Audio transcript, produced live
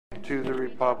to the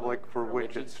republic for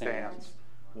which it stands,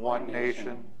 one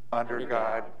nation, under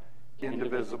God,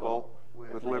 indivisible,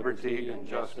 with liberty and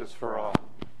justice for all.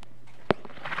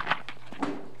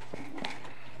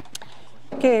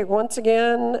 Okay, once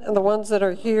again, the ones that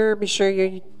are here, be sure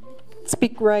you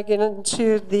speak right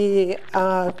into the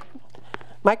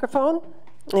microphone.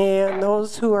 And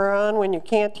those who are on, when you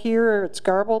can't hear or it's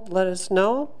garbled, let us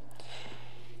know.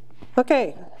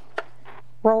 Okay,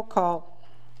 roll call.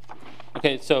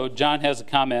 Okay, so John has a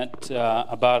comment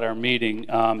about our meeting,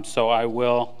 so I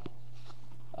will.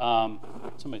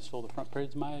 Somebody stole the front page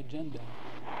of my agenda.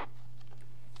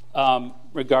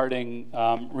 Regarding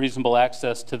reasonable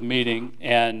access to the meeting,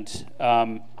 and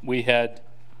we had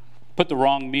put the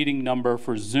wrong meeting number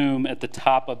for Zoom at the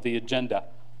top of the agenda.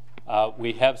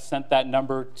 We have sent that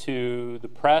number to the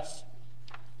press,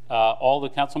 all the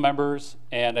council members,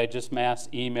 and I just mass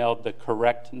emailed the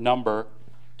correct number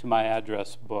to my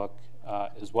address book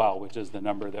as well, which is the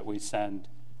number that we send,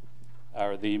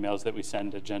 or the emails that we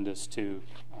send agendas to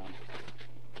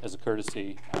as a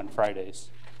courtesy on Fridays.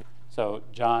 So,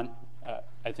 John,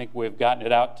 I think we've gotten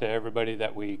it out to everybody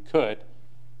that we could.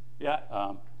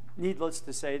 Yeah. Needless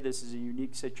to say, this is a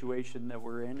unique situation that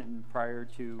we're in, and prior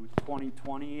to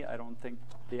 2020, I don't think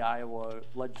the Iowa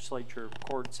legislature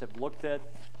courts have looked at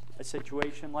a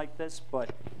situation like this,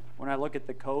 but when I look at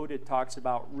the code, it talks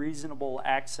about reasonable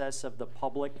access of the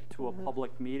public to a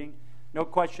public meeting. No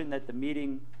question that the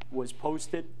meeting was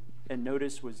posted and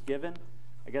notice was given.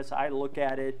 I guess I look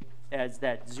at it as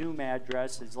that Zoom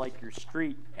address is like your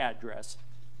street address.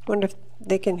 Wonder if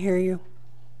they can hear you.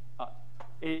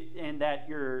 And that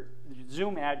your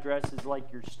Zoom address is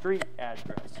like your street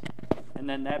address. And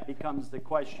then that becomes the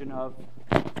question of,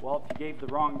 well, if you gave the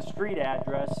wrong street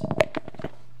address,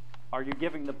 are you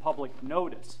giving the public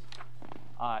notice?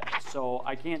 So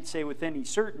I can't say with any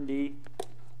certainty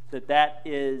that that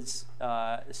is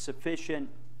sufficient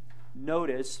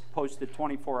notice posted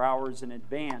 24 hours in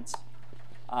advance.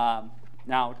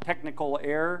 Now, technical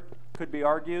error could be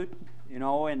argued, you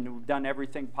know, and we've done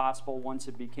everything possible once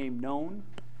it became known.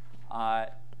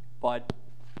 But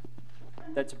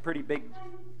that's a pretty big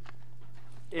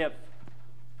if.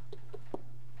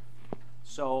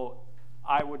 So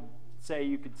I would say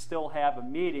you could still have a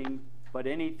meeting, but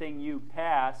anything you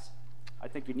pass, I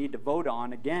think you need to vote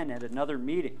on again at another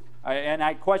meeting. And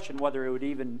I question whether it would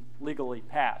even legally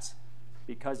pass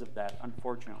because of that,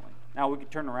 unfortunately. Now, we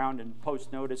could turn around and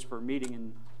post notice for a meeting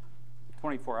in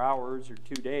 24 hours or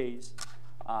 2 days,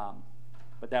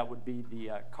 but that would be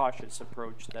the cautious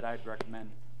approach that I'd recommend.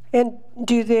 And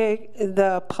do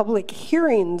the public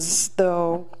hearings,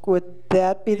 though, would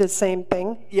that be the same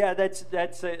thing? Yeah, that's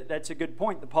a good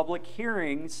point. The public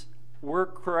hearings were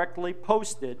correctly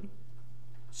posted,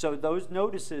 so those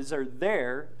notices are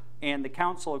there, and the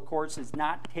council, of course, is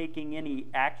not taking any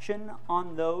action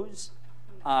on those.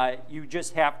 You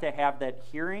just have to have that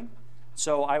hearing.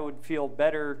 So I would feel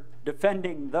better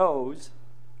defending those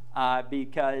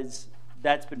because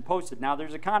that's been posted. Now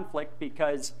there's a conflict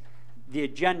because the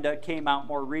agenda came out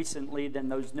more recently than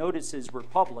those notices were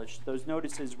published. Those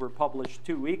notices were published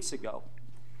 2 weeks ago.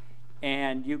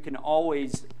 And you can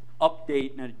always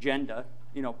update an agenda,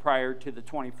 you know, prior to the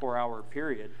 24-hour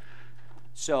period.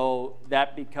 So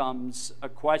that becomes a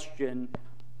question,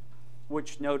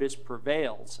 which notice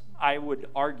prevails. I would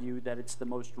argue that it's the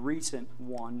most recent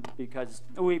one because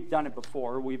we've done it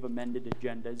before. We've amended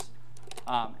agendas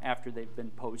after they've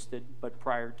been posted, but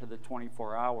prior to the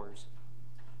 24 hours.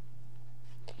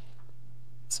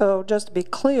 So just to be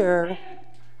clear.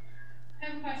 I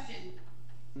have a question.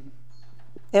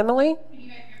 Emily? Can you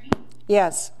guys hear me?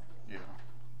 Yes. Yeah.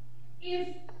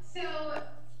 If so,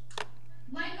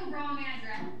 like a wrong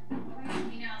address, or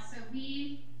anything else, so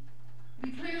we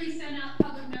clearly sent out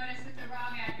public notice with the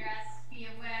wrong address via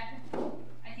web.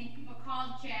 I think people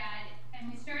called Chad,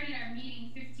 and we started our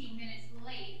meeting 15 minutes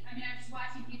late. I mean, I'm just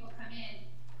watching people come in.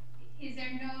 Is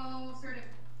there no sort of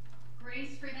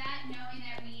grace for that, knowing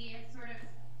that we have sort of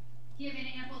given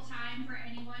ample time for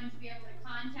anyone to be able to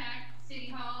contact City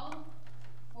Hall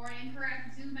for an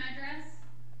incorrect Zoom address?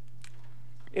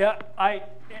 Yeah,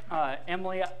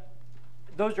 Emily,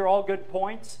 those are all good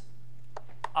points.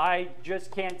 I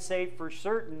just can't say for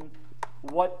certain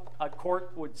what a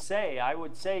court would say. I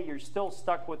would say you're still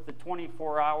stuck with the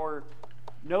 24-hour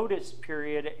notice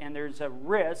period, and there's a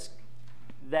risk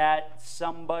that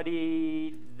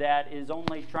somebody that is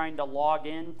only trying to log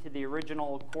in to the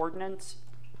original coordinates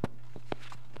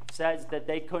says that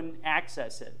they couldn't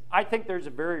access it. I think there's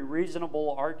a very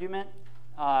reasonable argument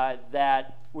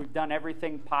that we've done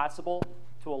everything possible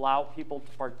to allow people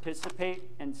to participate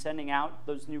in sending out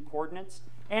those new coordinates.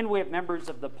 And we have members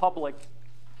of the public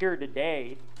here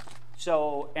today.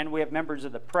 So, and we have members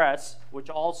of the press, which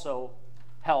also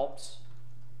helps.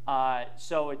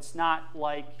 So it's not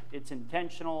like it's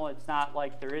intentional. It's not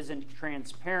like there isn't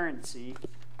transparency.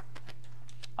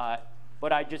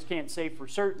 But I just can't say for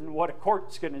certain what a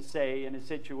court's going to say in a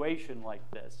situation like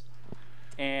this.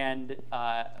 And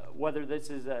whether this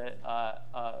is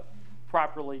a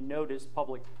properly noticed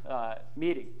public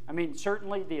meeting. I mean,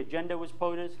 certainly the agenda was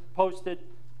posted.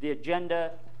 The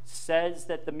agenda says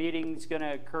that the meeting's going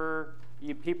to occur.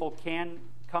 People can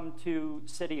come to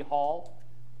City Hall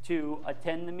to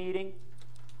attend the meeting,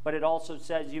 but it also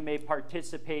says you may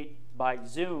participate by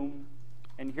Zoom,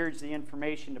 and here's the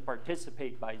information to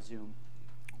participate by Zoom.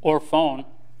 Or phone,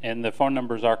 and the phone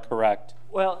numbers are correct.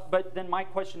 Well, but then my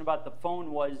question about the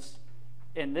phone was,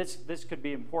 and this could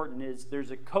be important, is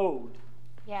there's a code.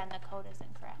 Yeah, and the code is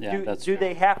incorrect. Yeah, Do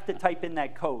they have to type in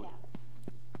that code?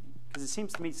 Because it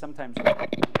seems to me sometimes.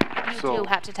 You do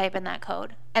have to type in that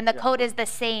code. And the code is the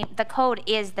same. The code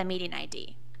is the meeting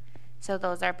ID. So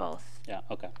those are both. Yeah,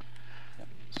 okay.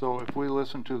 So if we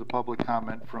listen to the public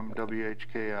comment from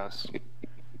WHKS,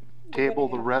 table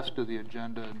the rest of the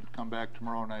agenda and come back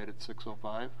tomorrow night at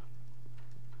 6:05,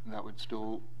 that would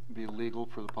still be legal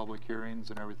for the public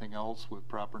hearings and everything else with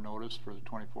proper notice for the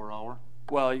 24-hour?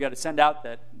 Well, you got to send out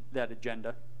that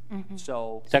agenda. Mm-hmm.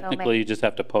 So Technically, you just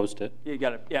have to post it. you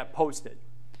got to post it.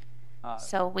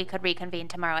 So we could reconvene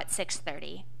tomorrow at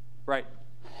 6:30. Right.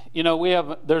 You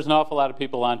know, there's an awful lot of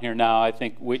people on here now. I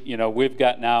think we've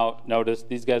gotten out notice.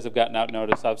 These guys have gotten out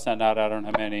notice. I've sent out, I don't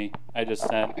know how many. I just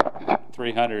sent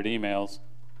 300 emails.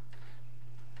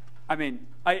 I mean,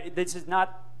 this is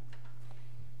not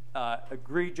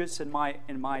egregious in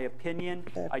my opinion.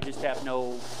 I just have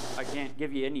I can't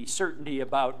give you any certainty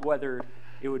about whether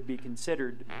it would be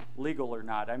considered legal or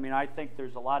not. I mean, I think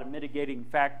there's a lot of mitigating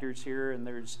factors here, and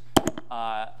there's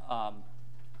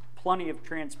plenty of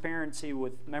transparency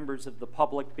with members of the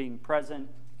public being present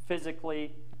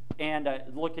physically, and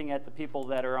looking at the people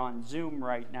that are on Zoom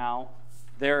right now,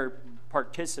 they're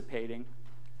participating.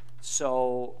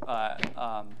 So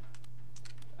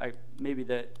maybe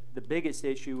the biggest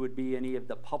issue would be any of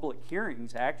the public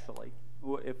hearings, actually.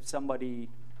 If somebody,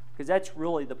 because that's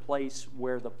really the place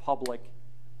where the public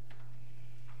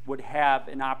would have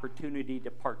an opportunity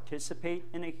to participate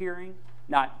in a hearing,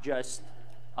 not just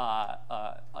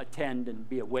attend and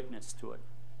be a witness to it.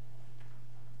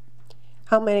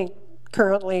 How many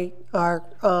currently are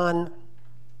on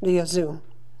via Zoom?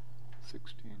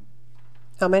 16.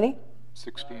 How many?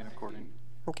 16 according.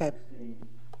 Okay. I mean,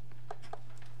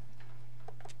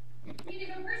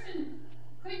 if a person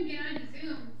couldn't get onto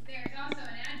Zoom, there's also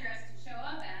an address to show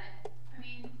up at. I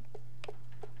mean,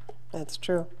 That's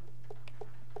true.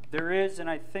 There is, and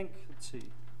I think, let's see.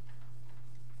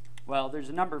 Well, there's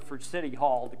a number for City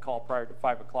Hall to call prior to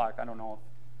 5 o'clock. I don't know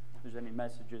if there's any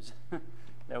messages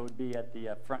that would be at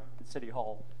the front City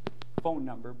Hall phone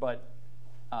number, but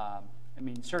I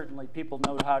mean, certainly people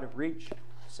know how to reach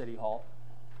City Hall.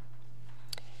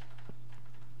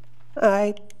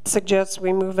 I suggest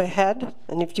we move ahead,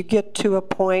 and if you get to a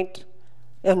point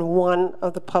in one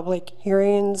of the public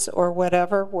hearings or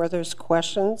whatever where there's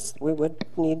questions, we would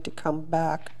need to come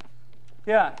back.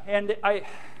 Yeah, and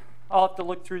I'll have to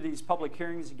look through these public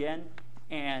hearings again,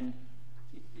 and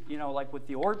you know, like with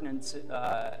the ordinance,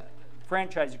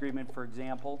 franchise agreement, for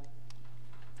example,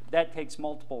 that takes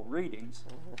multiple readings,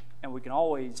 and we can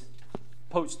always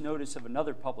post notice of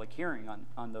another public hearing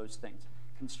on those things.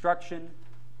 Construction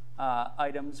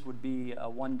items would be a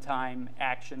one-time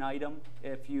action item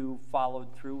if you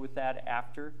followed through with that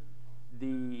after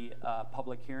the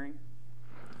public hearing.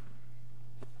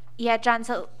 Yeah, John,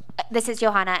 so this is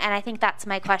Johanna, and I think that's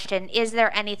my question. Is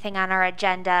there anything on our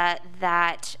agenda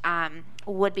that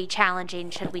would be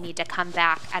challenging should we need to come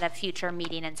back at a future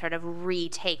meeting and sort of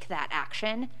retake that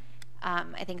action?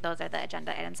 I think those are the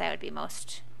agenda items I would be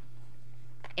most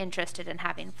interested in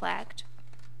having flagged.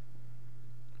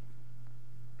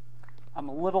 I'm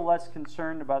a little less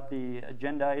concerned about the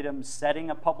agenda items setting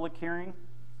a public hearing.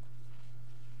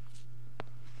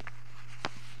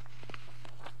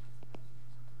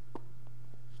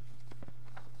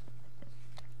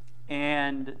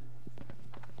 And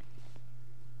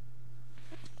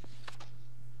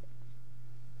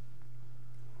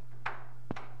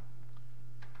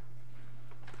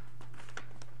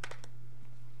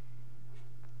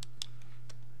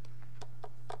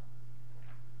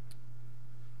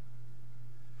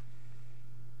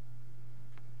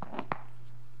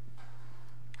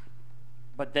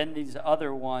but then these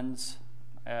other ones,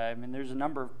 I mean, there's a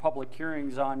number of public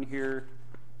hearings on here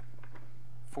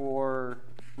for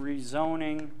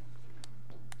rezoning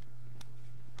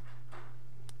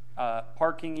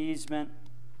parking easement,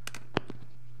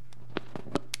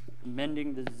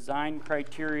 amending the design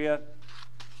criteria.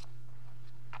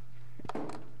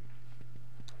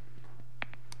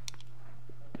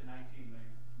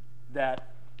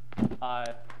 That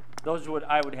those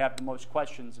I would have the most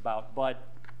questions about. But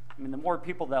I mean, the more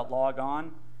people that log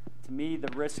on, to me, the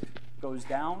risk goes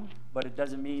down. But it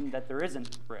doesn't mean that there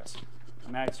isn't risk. I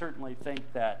mean, I certainly think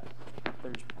that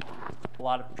there's a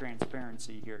lot of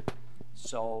transparency here.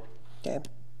 So, Okay.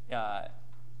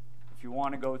 if you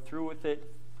want to go through with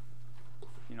it,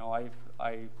 you know,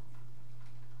 I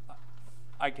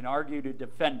can argue to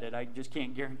defend it. I just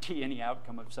can't guarantee any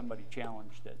outcome if somebody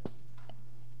challenged it.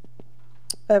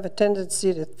 I have a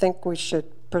tendency to think we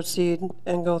should proceed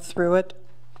and go through it.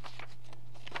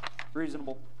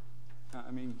 Reasonable.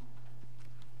 I mean,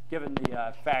 given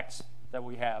the facts that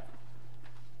we have.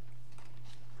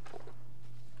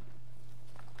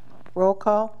 Roll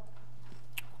call?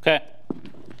 Okay.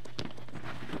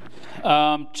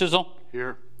 Chisel,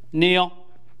 Here. Neal,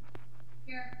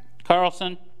 Here.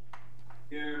 Carlson,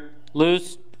 here.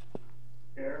 Luce,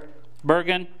 here.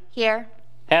 Bergen, Here.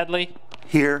 Hadley,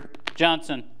 Here.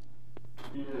 Johnson.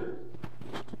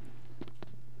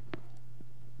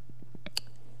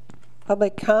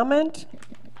 Public comment?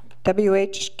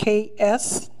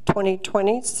 WHKS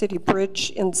 2020 City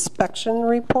Bridge Inspection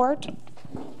Report.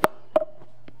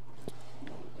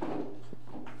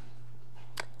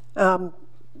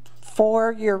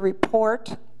 For your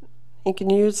report, you can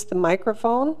use the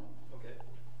microphone.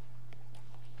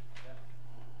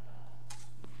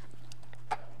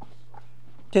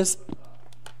 Just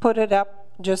put it up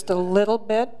just a little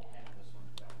bit,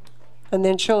 and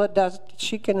then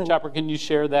she can. Chopper, can you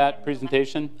share that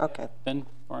presentation? Okay. Then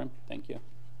for him, thank you.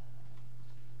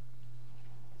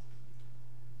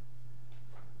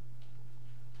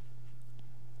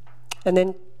 And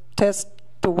then test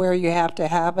to where you have to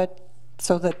have it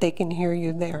so that they can hear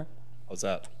you there. How's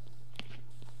that?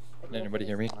 Can anybody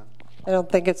hear me? I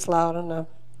don't think it's loud enough.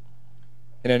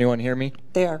 Can anyone hear me?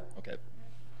 There. Okay.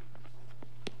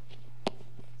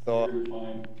 So,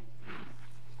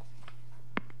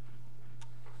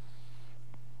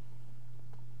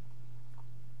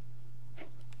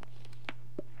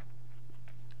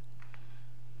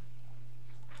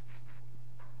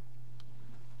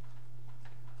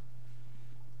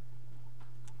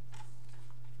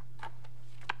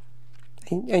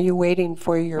 Are you waiting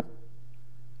for your?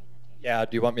 yeah,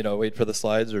 do you want me to wait for the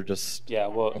slides or just? Yeah,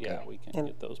 well, Okay. yeah, we can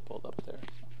get those pulled up there.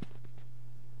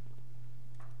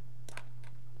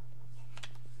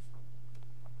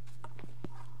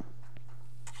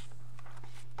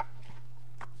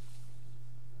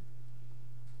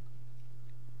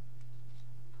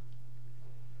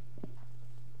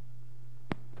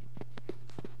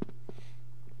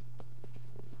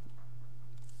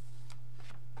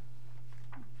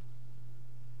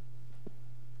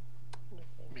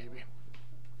 Maybe.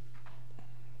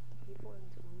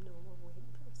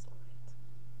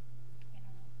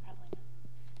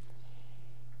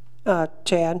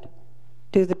 Chad,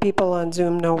 do the people on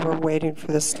Zoom know we're waiting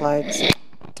for the slides?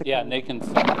 to Yeah, come? and they can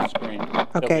see the screen. They'll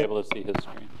be Okay. able to see his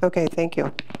screen. Okay, thank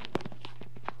you.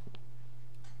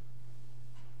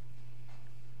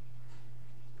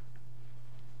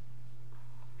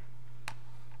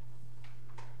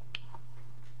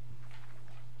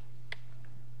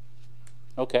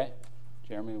 Okay.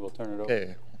 Jeremy, we'll turn it over.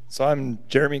 Okay. So I'm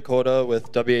Jeremy Coda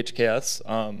with WHKS.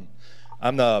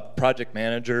 I'm the project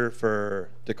manager for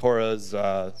Decorah's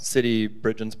city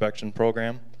bridge inspection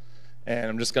program. And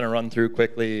I'm just going to run through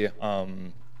quickly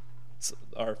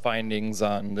our findings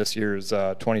on this year's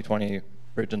 2020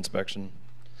 bridge inspection.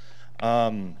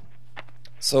 So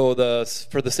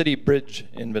for the city bridge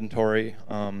inventory,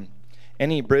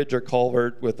 any bridge or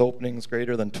culvert with openings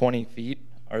greater than 20 feet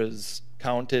is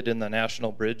counted in the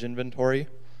National Bridge Inventory,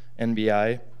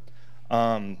 NBI.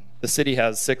 The city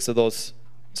has 6 of those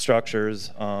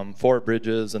structures, 4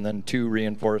 bridges, and then 2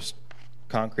 reinforced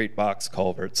concrete box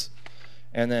culverts.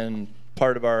 And then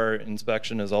part of our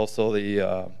inspection is also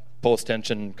the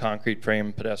post-tension concrete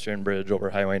frame pedestrian bridge over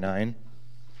Highway 9.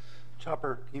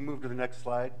 Chopper, can you move to the next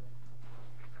slide?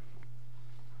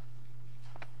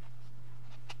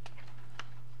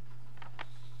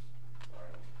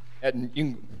 And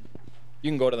you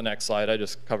can go to the next slide. I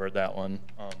just covered that one.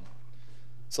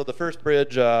 So the first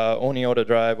bridge, Oneota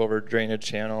Drive over Drainage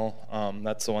Channel,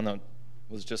 that's the one that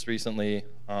was just recently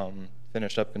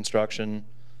finished up construction.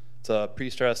 It's a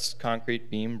pre-stressed concrete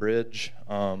beam bridge.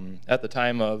 At the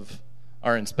time of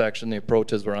our inspection, the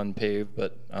approaches were unpaved,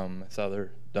 but I saw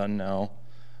they're done now.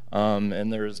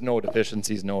 And there's no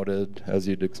deficiencies noted, as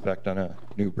you'd expect on a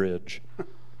new bridge.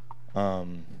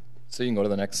 So you can go to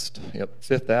the next, yep,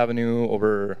 5th Avenue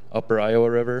over Upper Iowa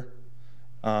River.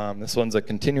 This one's a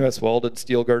continuous welded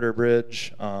steel girder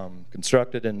bridge,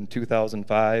 constructed in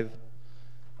 2005.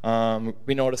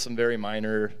 We noticed some very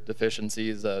minor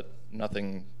deficiencies that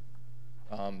nothing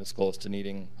is close to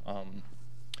needing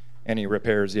any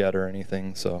repairs yet or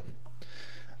anything. So,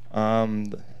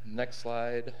 the next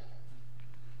slide,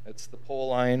 it's the pole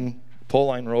line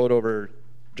road over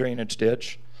drainage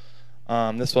ditch.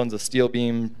 This one's a steel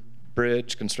beam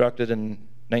bridge constructed in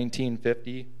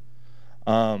 1950.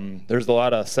 There's a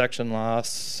lot of section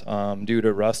loss due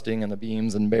to rusting in the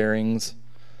beams and bearings.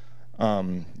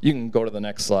 You can go to the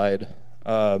next slide.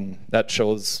 That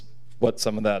shows what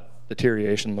some of that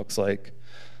deterioration looks like.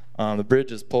 The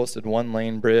bridge is posted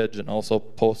 1-lane bridge and also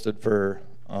posted for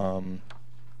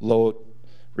load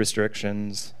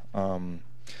restrictions.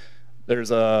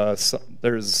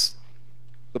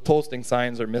 The posting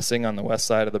signs are missing on the west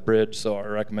side of the bridge, so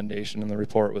our recommendation in the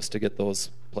report was to get those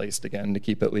placed again to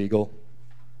keep it legal.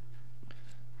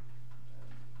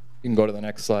 You can go to the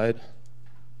next slide.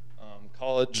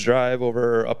 College Drive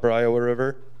over Upper Iowa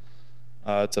River.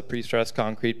 It's a pre-stressed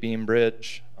concrete beam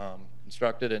bridge,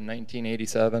 constructed in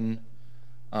 1987.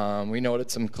 We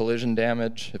noted some collision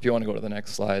damage. If you want to go to the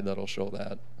next slide, that'll show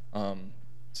that.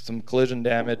 Some collision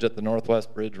damage at the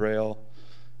northwest bridge rail,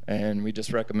 and we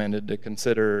just recommended to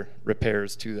consider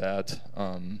repairs to that.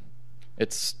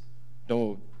 It's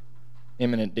no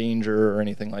imminent danger or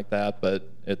anything like that, but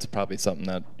it's probably something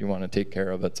that you want to take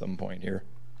care of at some point here.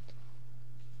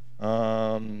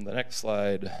 The next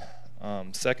slide,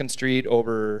 2nd Street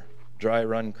over Dry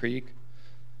Run Creek.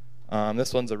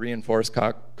 This one's a reinforced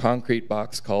concrete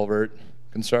box culvert,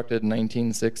 constructed in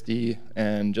 1960,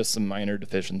 and just some minor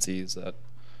deficiencies that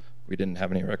we didn't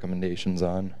have any recommendations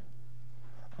on.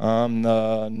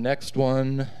 The next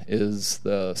one is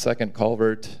the 2nd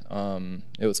culvert.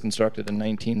 It was constructed in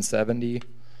 1970.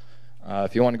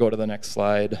 If you want to go to the next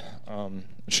slide, it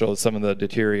shows some of the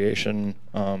deterioration.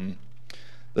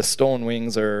 The stone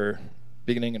wings are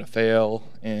beginning to fail,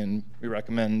 and we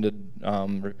recommended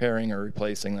repairing or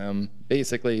replacing them.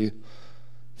 Basically,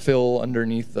 fill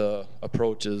underneath the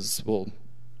approaches will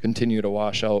continue to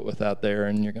wash out with that there,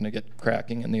 and you're going to get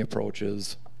cracking in the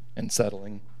approaches and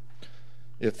settling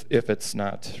if it's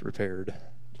not repaired.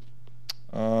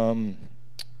 And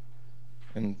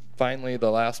finally,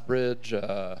 the last bridge,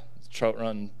 Trout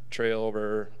Run Trail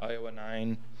over Iowa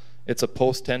 9. It's a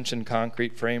post-tension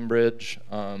concrete frame bridge.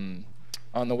 On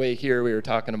the way here, we were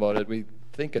talking about it. We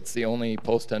think it's the only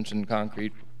post-tension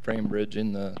concrete frame bridge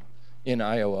in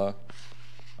Iowa.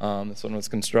 This one was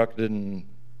constructed in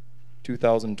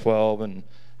 2012, and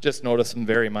just noticed some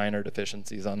very minor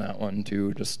deficiencies on that one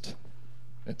too. Just,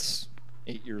 it's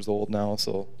 8 years old now,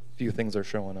 so a few things are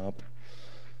showing up.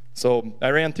 So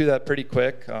I ran through that pretty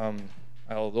quick. I'll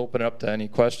open it up to any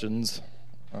questions.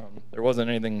 There wasn't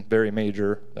anything very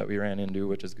major that we ran into,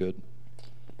 which is good.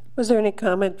 Was there any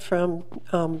comment from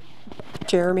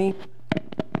Jeremy?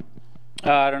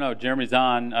 I don't know. Jeremy's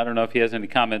on. I don't know if he has any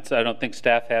comments. I don't think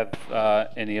staff have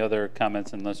any other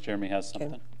comments unless Jeremy has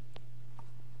something.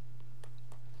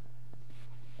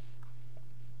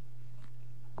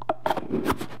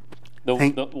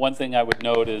 Okay. The one thing I would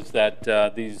note is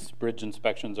that these bridge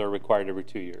inspections are required every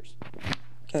 2 years.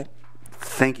 Okay.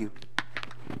 Thank you.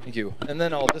 Thank you. And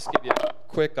then I'll just give you a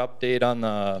quick update on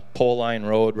the pole line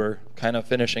road. We're kind of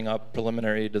finishing up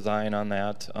preliminary design on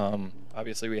that.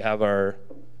 Obviously, we have our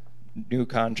new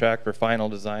contract for final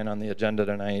design on the agenda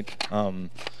tonight.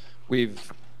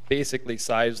 We've basically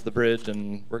sized the bridge,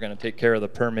 and we're going to take care of the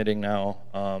permitting now.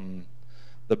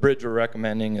 The bridge we're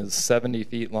recommending is 70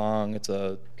 feet long. It's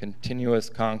a continuous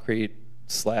concrete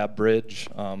slab bridge,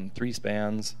 3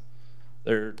 spans.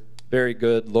 They're very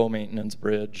good, low maintenance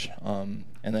bridge.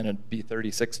 And then it'd be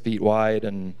 36 feet wide,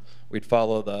 and we'd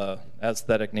follow the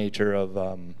aesthetic nature of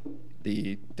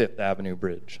the 5th Avenue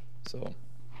Bridge. So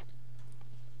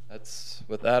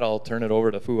with that, I'll turn it over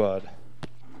to Fuad.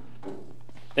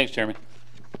 Thanks, Jeremy.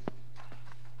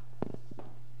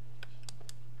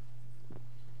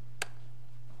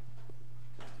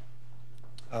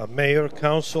 Mayor,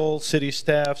 council, city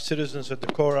staff, citizens of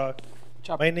Decorah.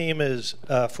 My name is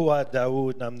Fuad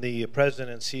Dawood, and I'm the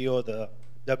president and CEO of the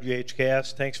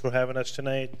WHKS. Thanks for having us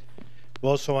tonight. We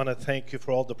also want to thank you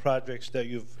for all the projects that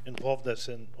you've involved us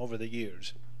in over the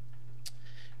years.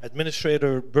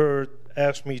 Administrator Bird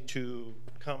asked me to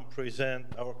come present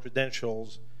our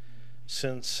credentials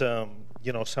since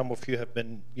you know, some of you have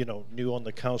been new on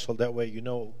the council. That way you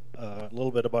know a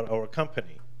little bit about our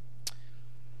company.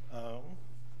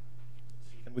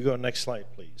 Can we go next slide,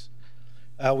 please?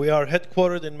 We are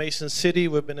headquartered in Mason City.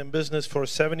 We've been in business for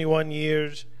 71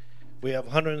 years. We have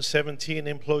 117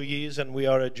 employees, and we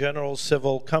are a general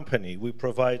civil company. We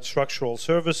provide structural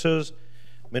services,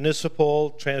 municipal,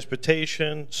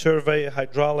 transportation, survey,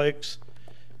 hydraulics,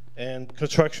 and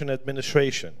construction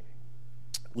administration.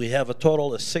 We have a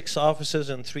total of 6 offices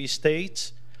in 3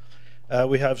 states.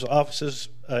 We have offices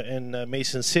in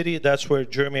Mason City. That's where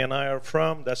Jeremy and I are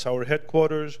from. That's our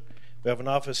headquarters. We have an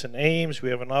office in Ames.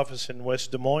 We have an office in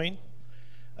West Des Moines.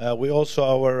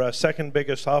 Our second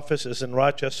biggest office is in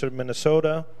Rochester,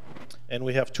 Minnesota, and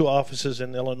we have 2 offices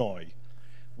in Illinois.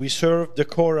 We serve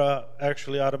Decorah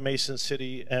actually out of Mason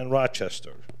City and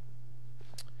Rochester.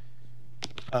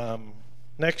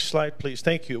 Next slide, please.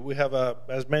 Thank you. We have,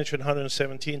 as mentioned,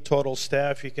 117 total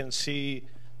staff. You can see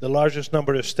the largest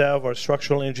number of staff are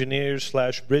structural engineers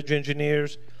 / bridge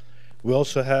engineers. We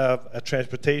also have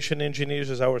transportation engineers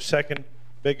as our second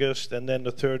biggest, and then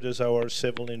the third is our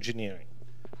civil engineering.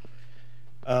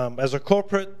 As a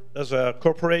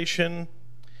corporation,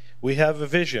 we have a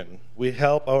vision. We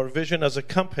help our vision as a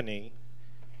company.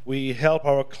 We help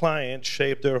our clients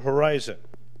shape their horizon.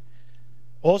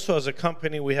 Also, as a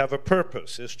company, we have a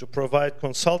purpose, is to provide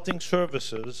consulting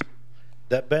services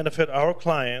that benefit our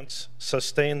clients,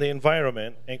 sustain the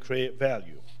environment, and create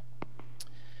value.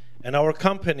 And our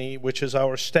company, which is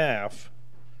our staff,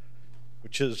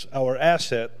 which is our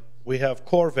asset, we have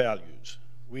core values.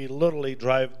 We literally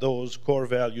drive those core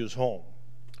values home.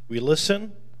 We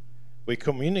listen, we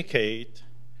communicate,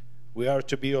 we are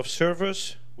to be of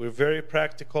service, we're very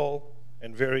practical,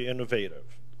 and very innovative.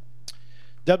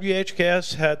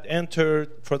 WHKS had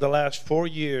entered for the last 4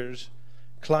 years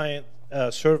client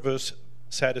service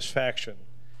satisfaction.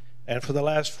 And for the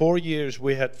last 4 years,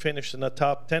 we had finished in the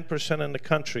top 10% in the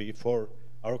country for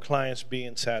our clients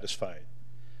being satisfied.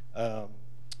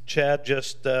 Chad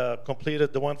just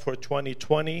completed the one for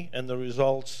 2020, and the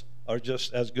results are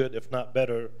just as good, if not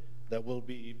better, that will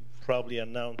be probably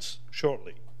announced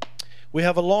shortly. We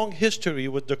have a long history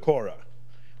with Decorah.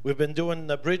 We've been doing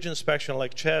the bridge inspection,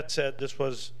 like Chad said. This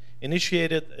was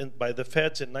initiated by the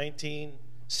feds in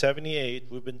 1978.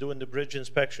 We've been doing the bridge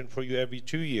inspection for you every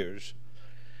 2 years.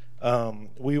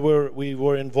 We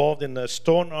were involved in the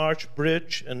Stone Arch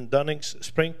Bridge in Dunning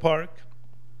Spring Park.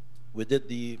 We did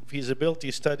the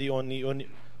feasibility study on the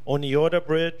Oneota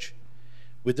Bridge.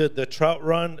 We did the Trout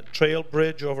Run Trail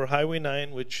Bridge over Highway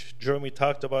 9, which Jeremy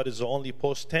talked about is the only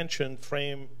post-tension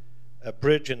frame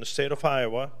bridge in the state of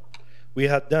Iowa. We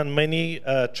had done many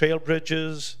trail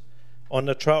bridges on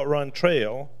the Trout Run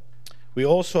Trail. We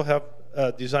also have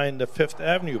designed the 5th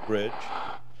Avenue Bridge,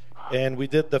 and we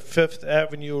did the 5th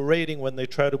Avenue rating when they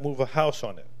tried to move a house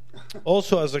on it.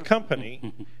 Also, as a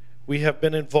company, we have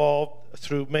been involved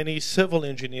through many civil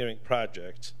engineering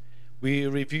projects. We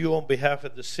review on behalf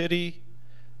of the city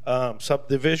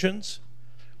subdivisions.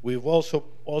 We've also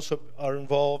are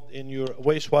involved in your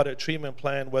wastewater treatment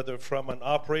plan, whether from an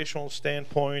operational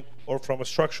standpoint or from a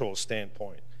structural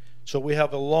standpoint. So we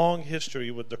have a long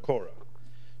history with Decorah.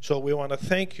 So we want to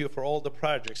thank you for all the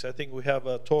projects. I think we have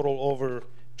a total over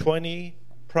 20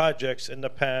 projects in the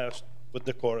past with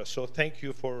Decorah. So thank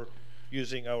you for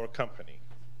using our company.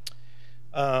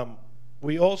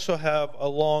 We also have a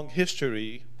long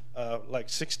history, like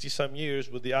 60-some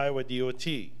years, with the Iowa DOT.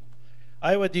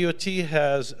 Iowa DOT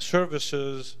has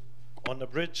services on the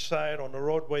bridge side, on the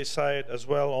roadway side, as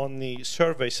well on the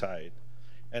survey side.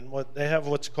 And they have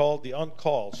what's called the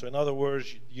on-call. So in other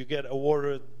words, you get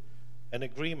awarded an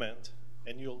agreement,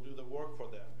 and you'll do the work for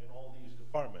them in all these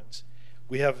departments.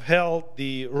 We have held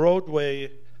the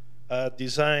roadway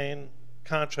design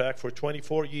contract for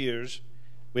 24 years.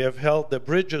 We have held the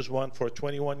bridges one for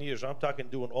 21 years. I'm talking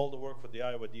doing all the work for the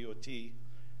Iowa DOT.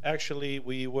 Actually,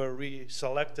 we were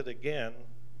reselected again,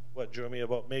 what, Jeremy,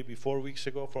 about maybe 4 weeks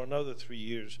ago for another 3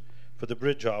 years for the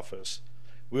bridge office.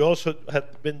 We also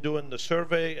had been doing the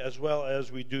survey as well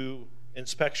as we do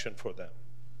inspection for them.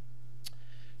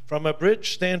 From a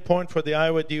bridge standpoint for the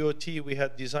Iowa DOT, we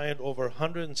had designed over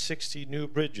 160 new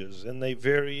bridges, and they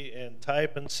vary in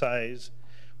type and size,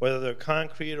 whether they're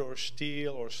concrete or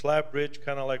steel or slab bridge,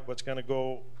 kind of like what's going to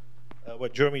go,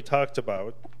 what Jeremy talked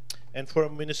about. And for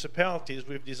municipalities,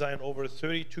 we've designed over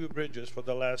 32 bridges for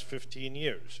the last 15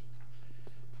 years.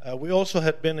 We also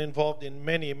had been involved in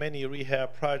many, many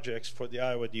rehab projects for the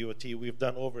Iowa DOT. We've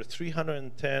done over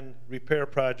 310 repair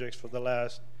projects for the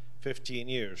last 15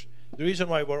 years. The reason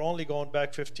why we're only going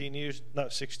back 15 years,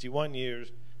 not 61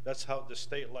 years, that's how the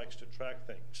state likes to track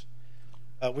things.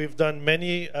 We've done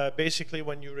many, basically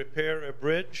when you repair a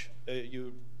bridge,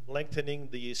 you're lengthening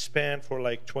the span for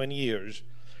like 20 years.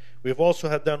 We've also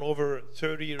had done over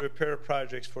 30 repair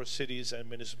projects for cities and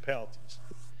municipalities.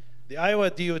 The Iowa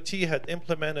DOT had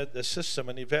implemented a system,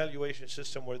 an evaluation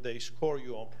system, where they score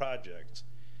you on projects.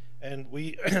 And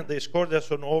they scored us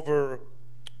on over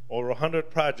 100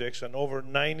 projects, and over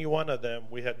 91 of them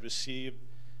we had received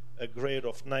a grade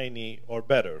of 90 or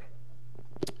better.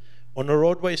 On the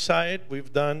roadway side,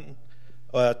 we've done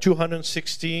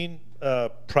 216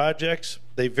 projects.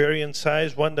 They vary in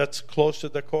size. One that's close to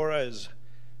Decorah is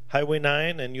Highway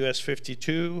 9 and US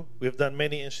 52. We've done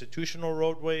many institutional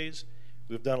roadways.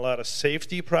 We've done a lot of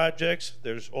safety projects.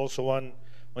 There's also one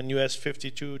on US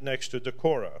 52 next to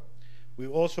Decorah. We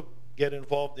also get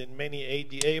involved in many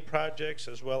ADA projects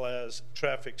as well as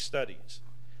traffic studies.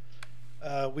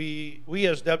 We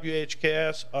as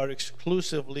WHKS are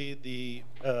exclusively the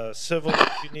civil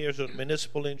engineers or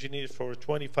municipal engineers for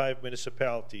 25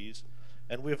 municipalities,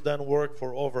 and we've done work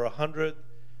for over 100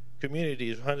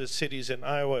 communities, 100 cities in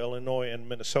Iowa, Illinois, and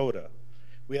Minnesota.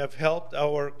 We have helped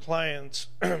our clients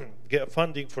get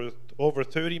funding for over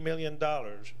 $30 million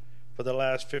for the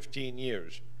last 15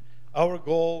 years. Our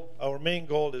goal, our main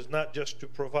goal, is not just to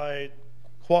provide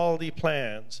quality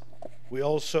plans. We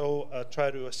also try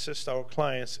to assist our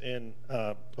clients in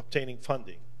obtaining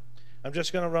funding. I'm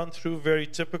just going to run through very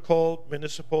typical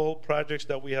municipal projects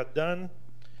that we have done.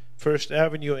 First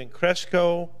Avenue in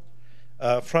Cresco.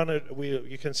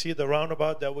 You can see the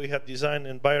roundabout that we have designed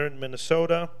in Byron,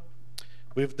 Minnesota.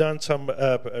 We've done some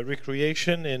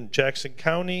recreation in Jackson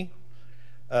County.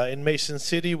 In Mason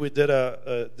City, we did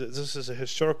this is a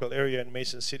historical area in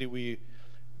Mason City. We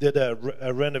did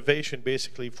a renovation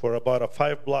basically for about a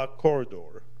 5-block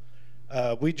corridor.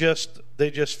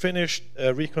 They just finished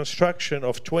a reconstruction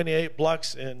of 28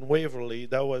 blocks in Waverly.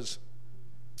 That was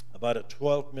about a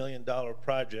 $12 million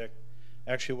project.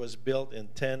 Actually was built in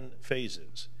 10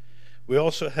 phases. We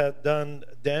also had done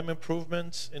dam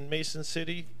improvements in Mason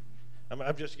City.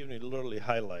 I'm just giving you literally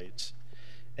highlights.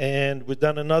 And we've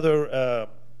done another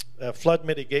flood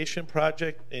mitigation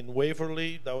project in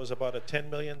Waverly. That was about a $10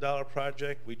 million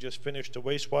project. We just finished a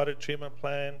wastewater treatment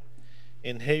plant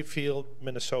in Hayfield,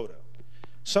 Minnesota.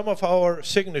 Some of our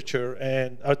signature,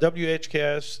 and our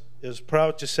WHKS is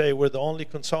proud to say we're the only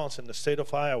consultants in the state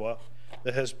of Iowa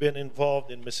that has been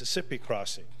involved in Mississippi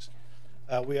crossings.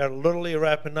 We are literally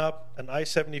wrapping up an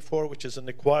I-74, which is in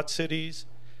the Quad Cities.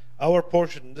 Our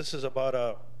portion, this is about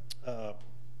a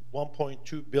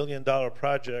 $1.2 billion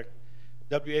project.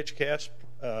 WHKS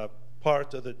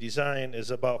part of the design is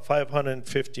about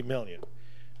 $550 million.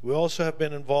 We also have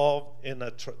been involved in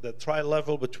the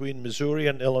tri-level between Missouri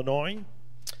and Illinois.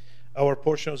 Our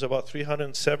portion was about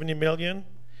 $370 million.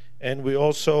 And we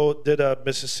also did a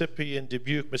Mississippi and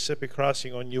Dubuque, Mississippi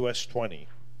crossing on US 20.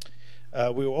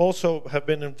 We also have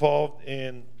been involved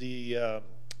in the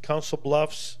Council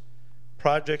Bluffs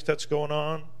project that's going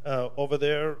on over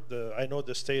there. I know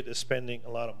the state is spending a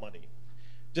lot of money.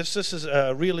 This is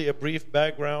really a brief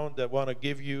background that I want to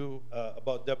give you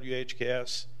about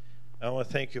WHKS. I want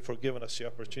to thank you for giving us the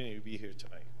opportunity to be here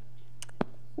tonight.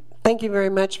 Thank you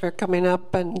very much for coming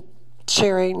up and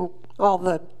sharing all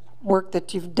the work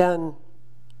that you've done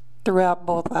throughout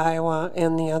both Iowa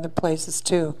and the other places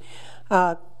too.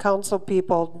 Council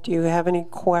people, do you have any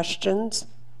questions?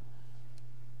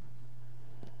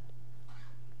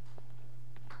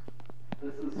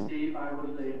 This is Steve. I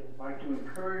would like to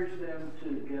encourage them to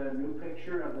get a new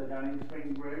picture of the Dunning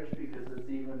Spring Bridge because it's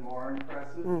even more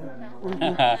impressive than the one.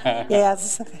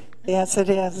 Yes, yes it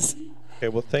is. Okay,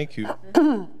 well thank you.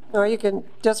 Or you can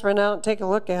just run out and take a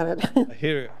look at it. I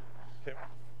hear you.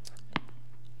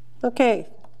 Okay.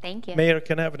 Thank you. Mayor,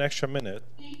 can I have an extra minute?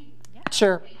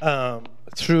 Sure. I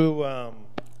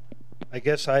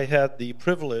guess I had the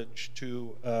privilege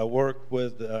to work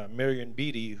with Marion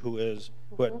Beatty, who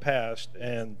had passed,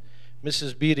 and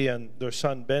Mrs. Beatty and their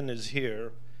son Ben is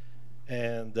here,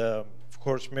 and of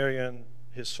course Marion,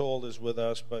 his soul is with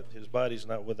us, but his body's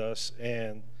not with us.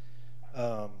 And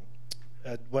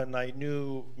when I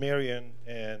knew Marion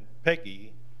and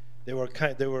Peggy, they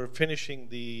were finishing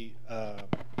the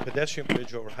pedestrian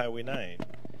bridge over Highway 9,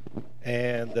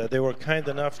 and they were kind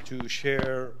enough to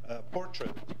share a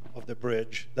portrait of the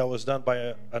bridge that was done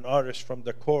by an artist from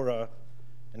Decorah,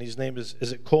 and his name is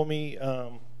it Comey?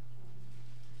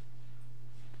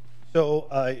 So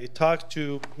I talked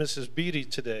to Mrs. Beatty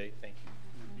today, thank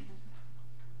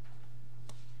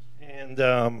you,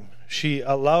 and she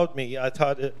allowed me. I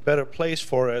thought a better place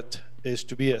for it is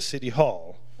to be at City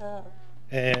Hall.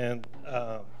 And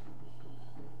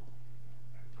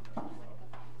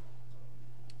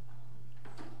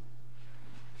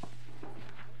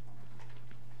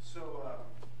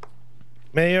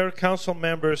Mayor, council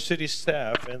members, city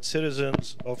staff, and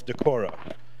citizens of Decorah,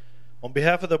 On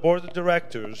behalf of the Board of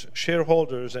Directors,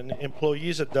 shareholders, and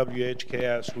employees at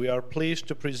WHKS, we are pleased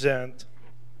to present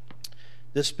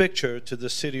this picture to the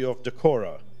City of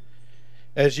Decorah.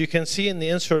 As you can see in the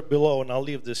insert below, and I'll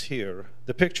leave this here,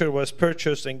 the picture was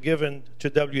purchased and given to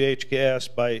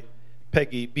WHKS by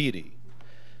Peggy Beatty.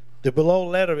 The below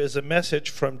letter is a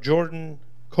message from Jordan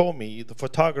Comey, the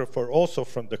photographer also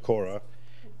from Decorah,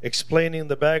 explaining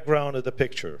the background of the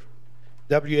picture.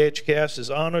 WHKS is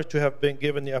honored to have been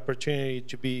given the opportunity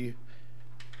to be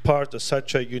part of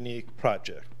such a unique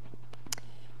project.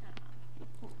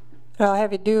 All I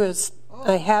have you do is,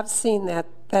 I have seen that.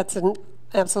 That's an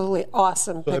absolutely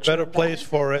awesome So a picture. better place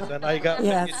for it, and I got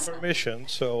Yes. Peggy's permission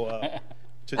to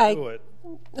do it.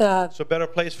 So better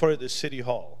place for it is City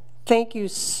Hall. Thank you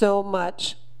so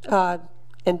much,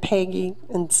 and Peggy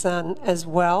and Son as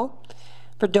well,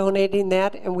 for donating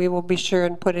that, and we will be sure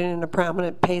and put it in a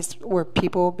prominent place where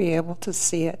people will be able to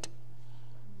see it.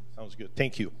 Sounds good.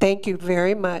 Thank you. Thank you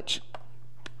very much.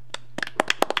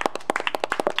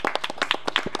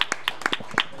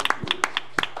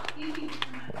 Thank you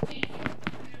so much. Thank you.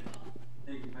 Beautiful.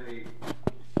 Thank you, Peggy.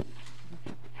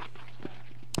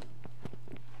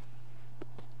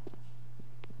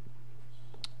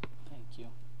 Thank you.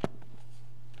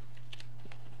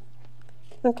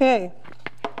 Okay.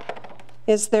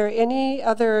 Is there any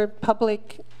other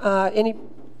public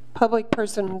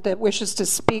person that wishes to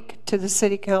speak to the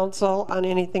City Council on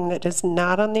anything that is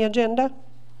not on the agenda?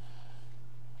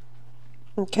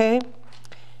 Okay.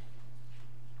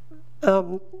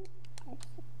 The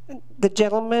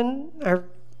gentlemen,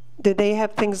 do they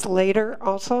have things later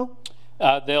also?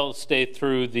 They'll stay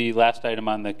through the last item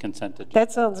on the consent agenda.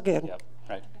 That sounds good. Yep,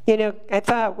 right. You know, I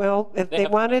thought, well, if They they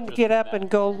have wanted to interest get in up that. and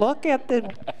go look at the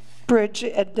bridge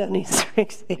at Dunning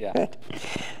Springs, they Yeah. could.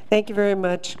 Thank you very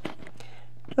much.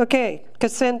 Okay,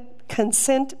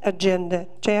 consent agenda.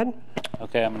 Chad?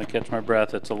 Okay, I'm going to catch my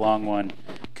breath. It's a long one.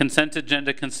 Consent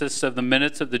agenda consists of the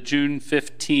minutes of the June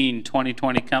 15,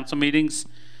 2020 council meetings,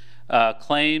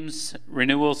 claims,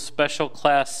 renewal special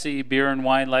Class C beer and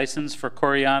wine license for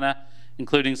Coriana,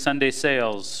 including Sunday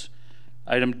sales.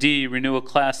 Item D, renewal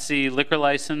Class C liquor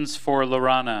license for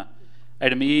Lorana.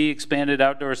 Item E, expanded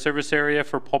outdoor service area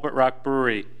for Pulpit Rock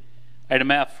Brewery.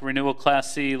 Item F, renewal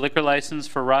Class C liquor license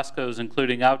for Roscoe's,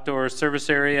 including outdoor service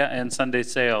area and Sunday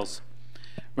sales.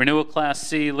 Renewal Class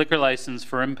C liquor license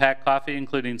for Impact Coffee,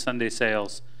 including Sunday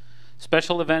sales.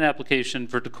 Special event application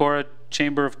for Decorah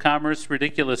Chamber of Commerce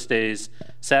Ridiculous Days,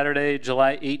 Saturday,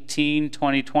 July 18,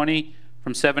 2020,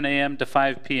 from 7 a.m. to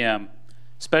 5 p.m.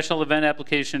 Special event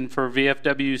application for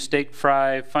VFW Steak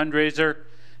Fry fundraiser,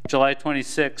 July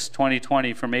 26,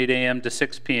 2020, from 8 a.m. to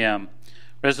 6 p.m.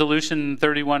 Resolution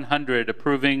 3100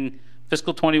 approving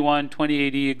fiscal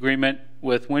 21-2080 agreement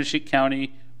with Winship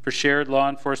County for shared law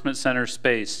enforcement center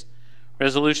space.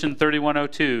 Resolution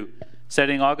 3102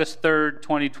 setting August 3rd,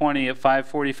 2020 at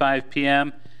 5:45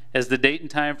 p.m. as the date and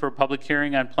time for a public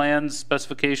hearing on plans,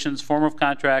 specifications, form of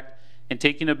contract, and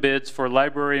taking of bids for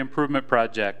library improvement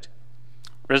project.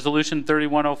 Resolution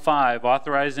 3105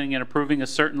 authorizing and approving a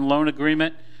certain loan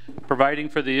agreement providing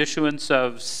for the issuance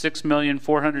of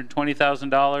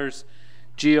 $6,420,000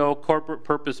 GO corporate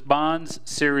purpose bonds,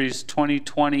 Series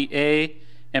 2020A,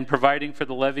 and providing for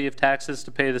the levy of taxes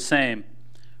to pay the same.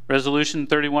 Resolution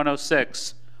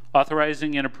 3106,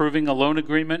 authorizing and approving a loan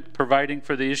agreement providing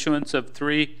for the issuance of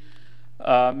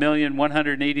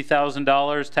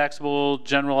 $3,180,000 taxable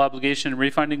general obligation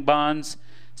refunding bonds,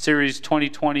 Series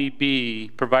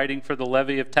 2020B, providing for the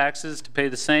levy of taxes to pay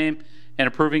the same, and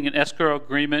approving an escrow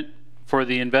agreement for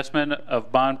the investment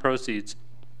of bond proceeds.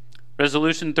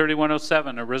 Resolution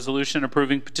 3107, a resolution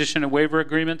approving petition and waiver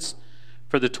agreements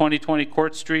for the 2020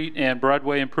 Court Street and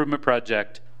Broadway Improvement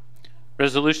Project.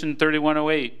 Resolution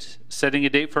 3108, setting a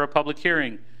date for a public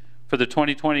hearing for the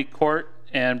 2020 Court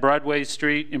and Broadway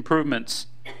Street improvements.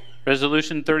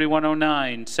 Resolution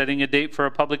 3109, setting a date for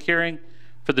a public hearing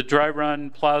for the Dry Run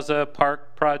Plaza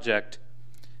Park project.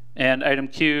 And item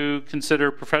Q,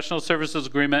 consider professional services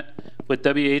agreement with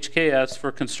WHKS for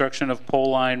construction of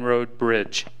Pole Line Road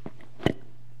Bridge.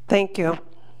 Thank you.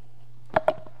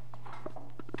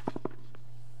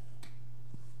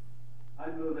 I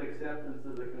move acceptance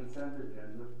of the consent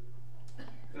agenda.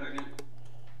 Second.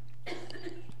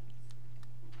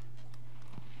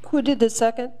 Who did the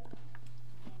second?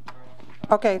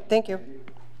 Okay, thank you.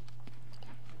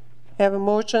 Have a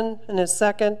motion and a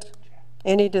second.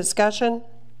 Any discussion?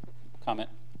 Comment?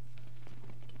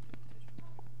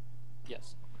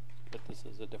 Yes, but this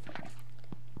is a different one.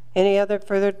 Any other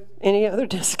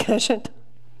discussion?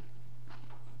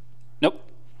 Nope.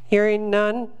 Hearing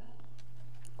none.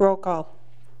 Roll call.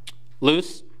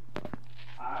 Luce?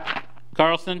 Aye.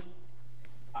 Carlson?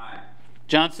 Aye.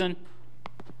 Johnson?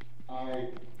 Aye.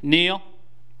 Neal?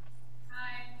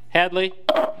 Aye. Hadley?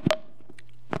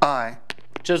 Aye.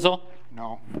 Chisel?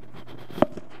 No.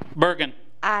 Bergen?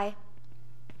 Aye.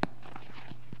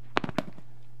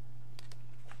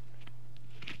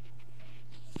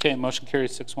 Okay, motion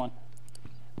carries 6-1.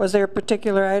 Was there a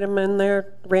particular item in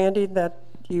there, Randy, that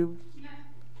you,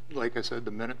 Like I said,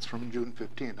 the minutes from June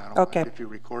 15th. I don't Okay. mind if you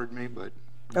record me, but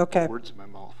Okay. words in my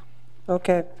mouth.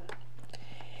 okay.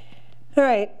 All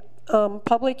right,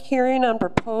 public hearing on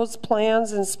proposed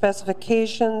plans and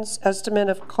specifications, estimate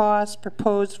of cost,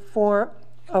 proposed form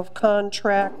of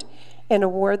contract, and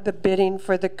award the bidding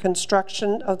for the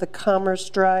construction of the Commerce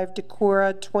Drive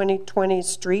Decorah 2020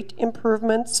 Street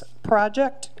Improvements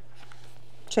Project.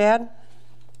 Chad?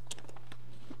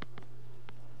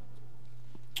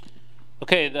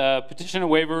 Okay, the petition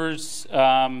and waivers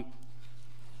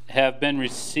have been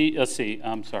received. Let's see,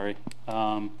 I'm sorry.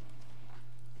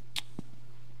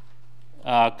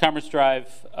 Commerce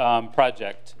Drive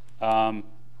project.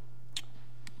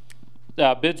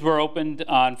 Bids were opened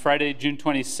on Friday, June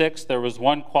 26th. There was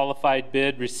one qualified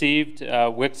bid received,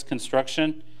 Wicks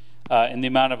Construction, in the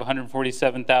amount of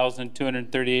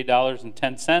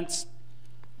 $147,238.10.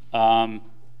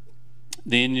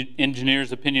 The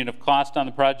engineer's opinion of cost on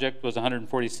the project was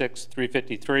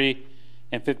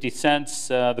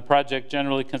 $146,353.50. The project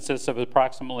generally consists of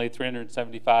approximately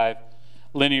 375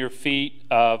 linear feet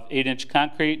of 8-inch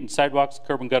concrete and sidewalks,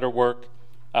 curb and gutter work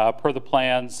per the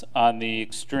plans on the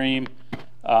extreme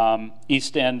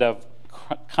east end of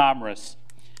Commerce.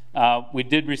 We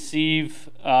did receive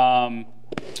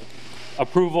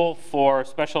approval for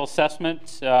special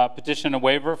assessment petition and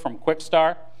waiver from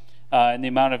Quickstar in the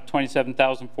amount of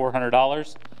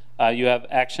 $27,400. You have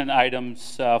action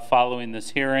items following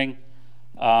this hearing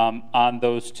on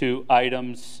those two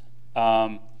items.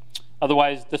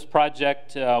 Otherwise, this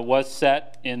project was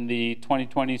set in the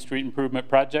 2020 street improvement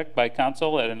project by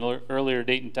council at an earlier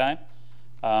date and time.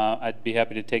 I'd be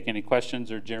happy to take any questions,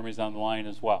 or Jeremy's on the line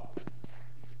as well.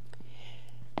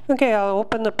 Okay, I'll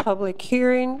open the public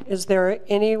hearing. Is there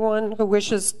anyone who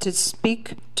wishes to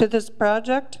speak to this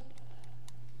project?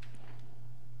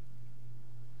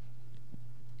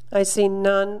 I see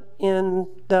none in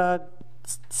the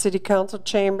city council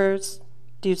chambers.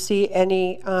 Do you see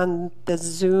any on the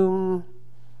Zoom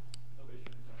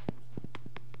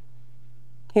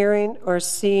hearing, or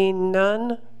seeing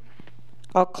none?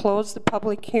 I'll close the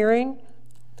public hearing.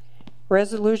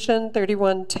 Resolution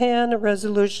 3110, a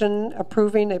resolution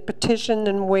approving a petition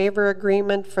and waiver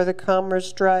agreement for the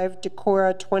Commerce Drive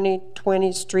Decorah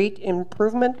 2020 Street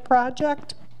Improvement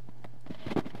Project.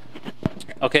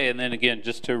 Okay, and then again,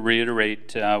 just to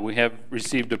reiterate, we have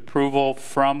received approval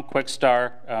from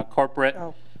Quickstar Corporate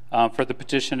for the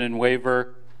petition and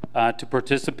waiver to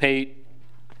participate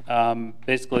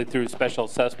basically through special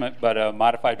assessment, but a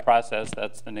modified process.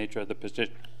 That's the nature of the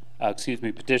petition,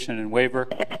 petition and waiver.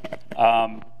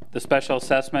 The special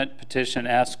assessment petition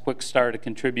asks Quickstar to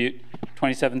contribute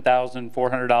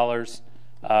 $27,400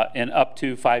 in up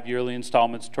to 5 yearly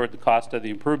installments toward the cost of the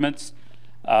improvements.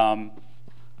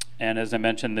 And as I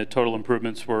mentioned, the total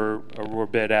improvements were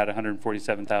bid at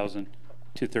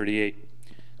 $147,238.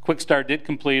 Quickstar did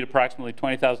complete approximately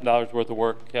 $20,000 worth of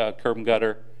work, curb and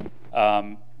gutter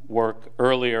work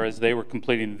earlier as they were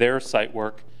completing their site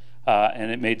work,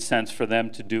 and it made sense for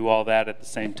them to do all that at the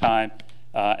same time,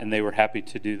 and they were happy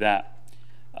to do that.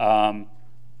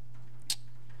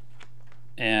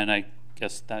 And I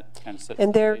guess that kind of sets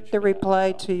And the stage the for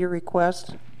reply that. to your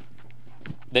request?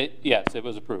 Yes, it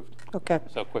was approved. Okay.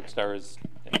 So Quickstar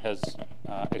has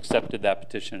accepted that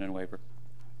petition and waiver.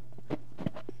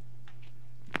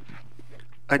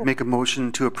 I'd make a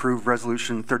motion to approve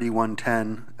Resolution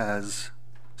 3110 as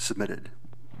submitted.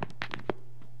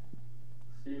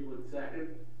 Steve would second.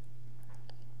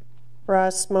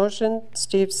 Ross motion,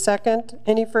 Steve second.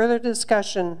 Any further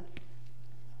discussion?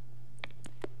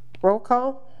 Roll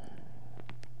call?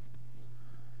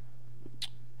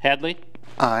 Hadley?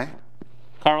 Aye.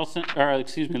 Carlson, or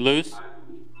excuse me, Luce?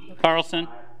 Carlson?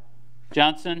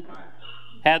 Johnson?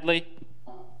 Hadley?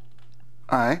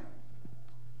 Aye.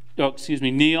 Oh, excuse me,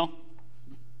 Neal?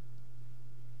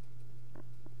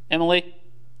 Emily?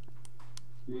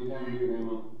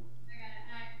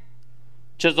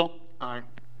 Chisel? Aye.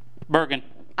 Bergen?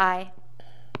 Aye.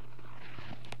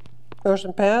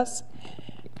 Motion pass.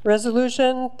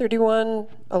 Resolution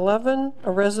 3111,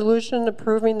 a resolution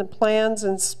approving the plans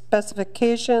and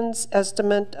specifications,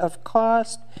 estimate of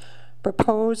cost,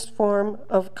 proposed form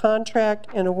of contract,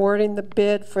 and awarding the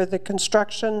bid for the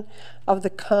construction of the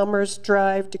Commerce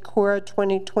Drive Decorah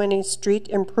 2020 Street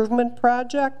Improvement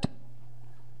Project.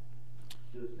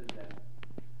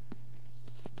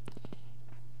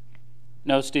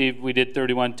 No, Steve, we did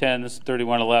 3110, this is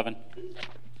 3111.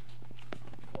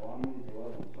 Oh, I'm moving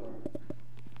 11,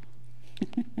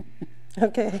 sorry.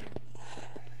 Okay.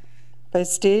 By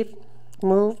Steve,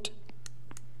 moved.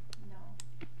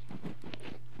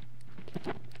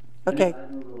 Okay. I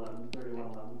move 11,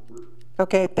 3111.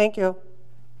 Okay, thank you.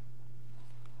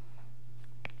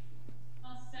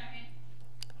 I'll second.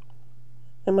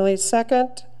 Emily,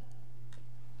 second.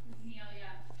 Neil,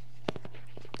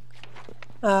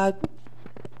 yeah.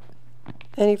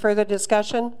 Any further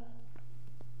discussion?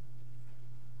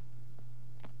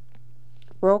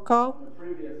 Roll call? On the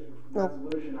previous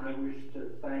resolution, I wish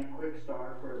to thank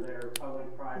Quickstar for their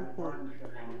public-private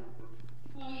partnership on that.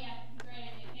 Oh, yeah, great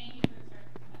idea. Thank you for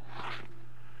starting.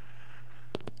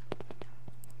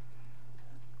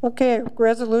 Okay,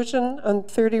 resolution on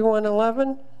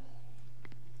 3111.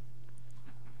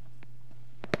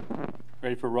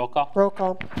 Ready for roll call? Roll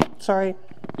call. Sorry.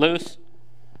 Luce?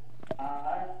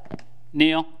 Aye.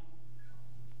 Neal?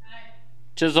 Aye.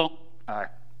 Chisel? Aye.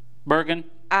 Bergen?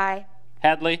 Aye.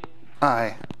 Hadley?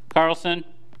 Aye. Carlson?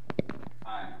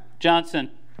 Aye.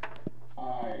 Johnson?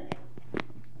 Aye.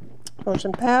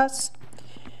 Motion pass.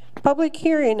 Public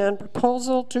hearing on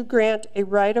proposal to grant a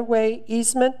right-of-way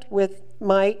easement with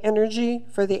My Energy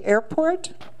for the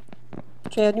airport.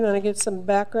 Chad, you want to give some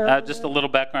background? Just a little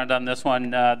background on this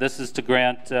one. This is to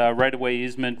grant right-of-way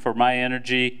easement for My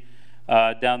Energy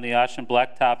down the Ocean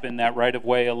Blacktop in that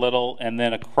right-of-way a little, and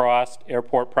then across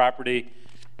airport property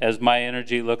as My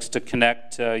Energy looks to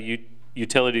connect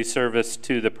utility service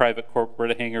to the private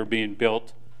corporate hangar being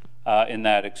built in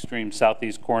that extreme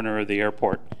southeast corner of the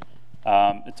airport.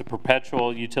 It's a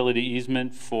perpetual utility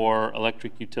easement for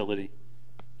electric utility.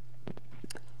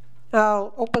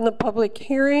 I'll open the public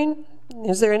hearing.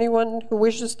 Is there anyone who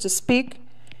wishes to speak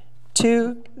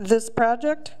to this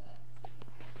project?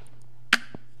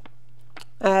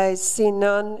 I see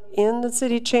none in the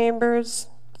city chambers.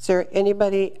 Is there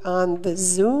anybody on the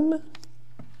Zoom?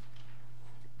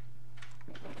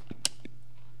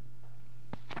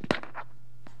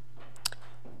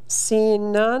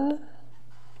 Seeing none,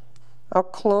 I'll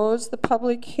close the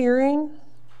public hearing.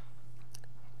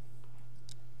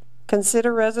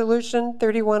 Consider Resolution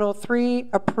 3103,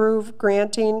 approve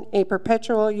granting a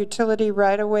perpetual utility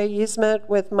right-of-way easement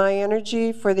with My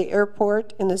Energy for the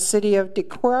airport in the city of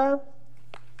Decorah.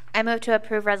 I move to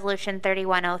approve Resolution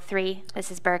 3103.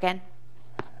 This is Bergen.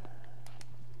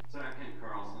 Second,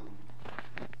 Carlson.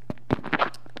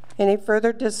 Any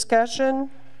further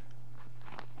discussion?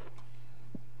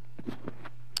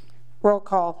 Roll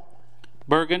call.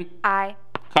 Bergen? Aye.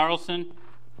 Carlson?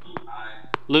 Aye.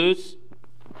 Luce?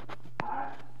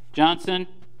 Aye. Johnson?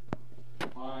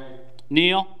 Aye.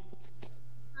 Neal?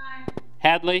 Aye.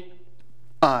 Hadley?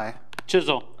 Aye.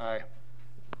 Chisel? Aye.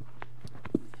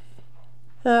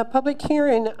 Public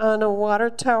hearing on a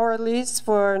water tower lease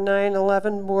for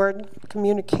 911 board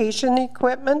communication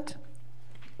equipment.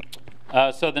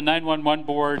 So the 911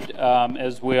 board,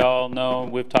 as we all know,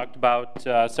 we've talked about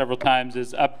several times,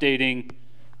 is updating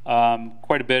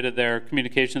quite a bit of their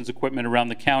communications equipment around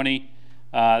the county.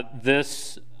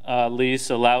 This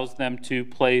lease allows them to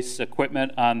place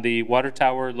equipment on the water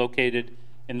tower located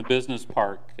in the business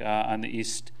park on the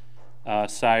east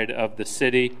side of the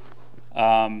city.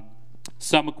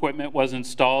 Some equipment was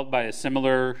installed by a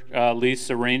similar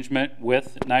lease arrangement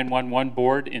with 911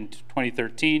 board in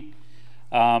 2013.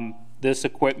 This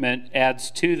equipment adds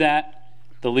to that.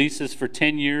 The lease is for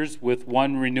 10 years with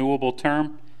one renewable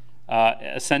term.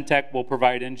 Centec will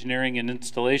provide engineering and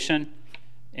installation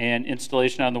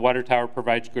on the water tower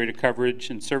provides greater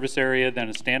coverage and service area than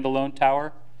a standalone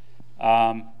tower.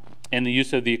 And the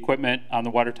use of the equipment on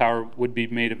the water tower would be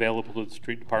made available to the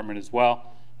street department as well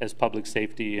as public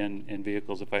safety and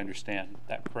vehicles, if I understand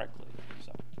that correctly.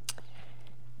 So.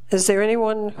 Is there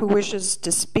anyone who wishes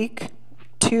to speak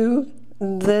to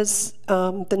this,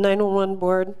 the 911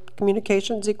 board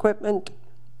communications equipment?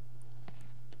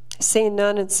 Seeing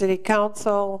none in City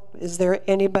Council, is there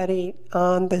anybody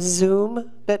on the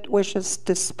Zoom that wishes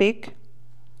to speak?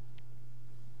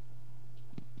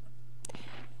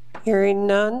 Hearing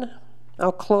none,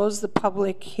 I'll close the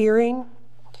public hearing.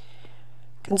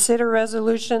 Consider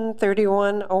Resolution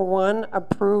 3101,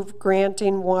 approve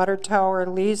granting water tower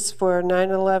lease for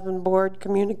 911 board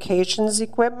communications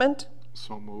equipment.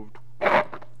 So moved.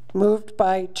 Moved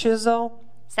by Chisel.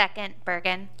 Second,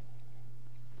 Bergen.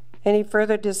 Any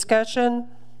further discussion?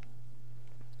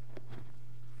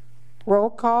 Roll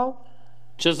call.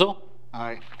 Chisel?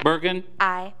 Aye. Bergen?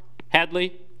 Aye.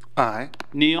 Hadley? Aye.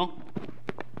 Neal?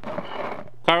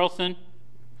 Carlson?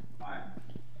 Aye.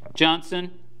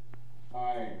 Johnson?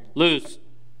 Aye. Luce?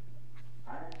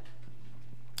 Aye.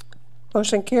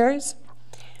 Motion carries.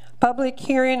 Public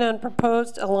hearing on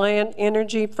proposed Alliant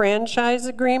Energy franchise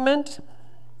agreement.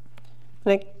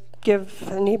 Can I give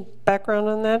any background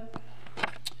on that?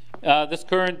 This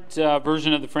current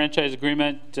version of the franchise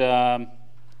agreement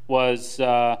was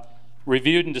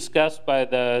reviewed and discussed by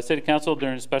the City Council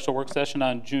during a special work session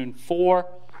on June 4.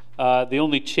 The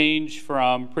only change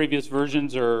from previous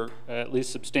versions, or at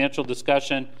least substantial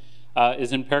discussion,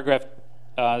 is in paragraph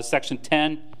section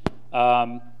 10,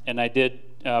 and I did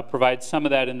provide some of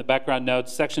that in the background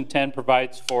notes. Section 10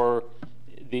 provides for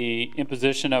the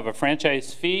imposition of a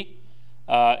franchise fee,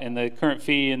 and the current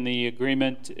fee in the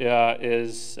agreement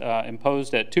is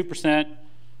imposed at 2%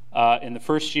 in the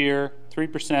first year,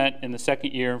 3% in the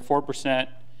second year, and 4%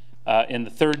 in the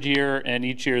third year, and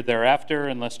each year thereafter,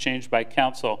 unless changed by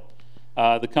council.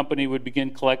 The company would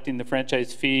begin collecting the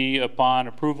franchise fee upon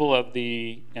approval of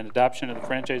and adoption of the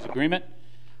franchise agreement,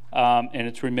 and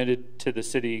it's remitted to the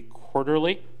city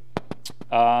quarterly.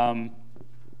 There's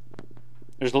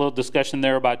a little discussion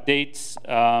there about dates.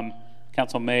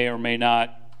 Council may or may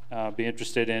not be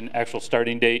interested in actual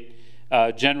starting date.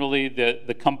 Generally,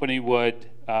 the company would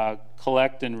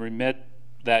collect and remit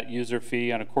that user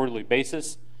fee on a quarterly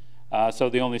basis. So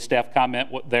the only staff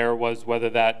comment there was whether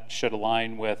that should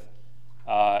align with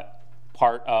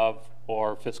part of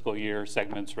or fiscal year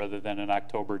segments rather than an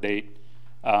October date.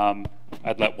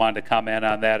 I'd let Wanda comment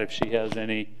on that if she has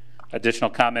any additional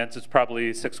comments. It's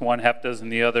probably 6 one, half dozen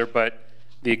the other, but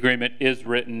the agreement is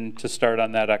written to start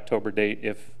on that October date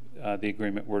if the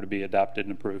agreement were to be adopted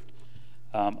and approved.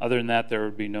 Other than that, there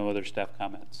would be no other staff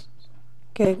comments.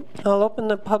 Okay, I'll open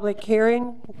the public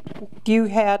hearing. You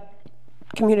had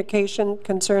communication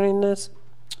concerning this?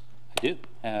 I do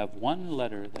have one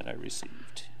letter that I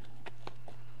received.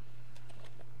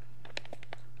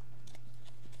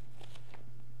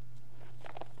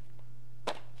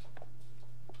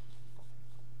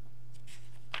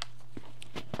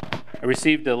 I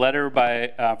received a letter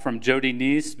from Jody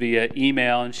Neese via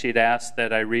email, and she'd asked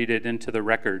that I read it into the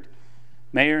record.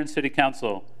 Mayor and City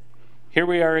Council, here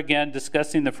we are again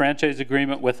discussing the franchise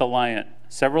agreement with Alliant.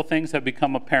 Several things have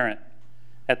become apparent.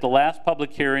 At the last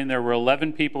public hearing, there were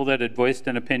 11 people that had voiced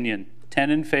an opinion, 10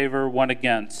 in favor, 1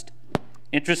 against.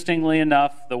 Interestingly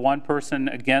enough, the one person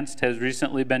against has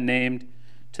recently been named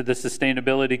to the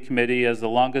Sustainability Committee as the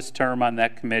longest term on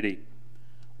that committee.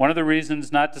 One of the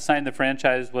reasons not to sign the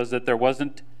franchise was that there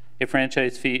wasn't a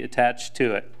franchise fee attached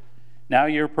to it. Now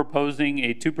you're proposing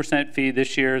a 2% fee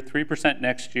this year, 3%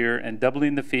 next year, and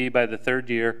doubling the fee by the third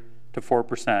year to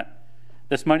 4%.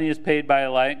 This money is paid by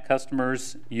Alliant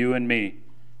customers, you and me.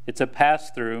 It's a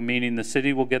pass-through, meaning the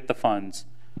city will get the funds.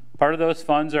 Part of those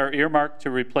funds are earmarked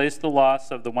to replace the loss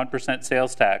of the 1%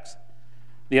 sales tax.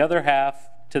 The other half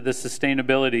to the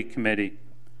Sustainability Committee.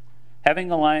 Having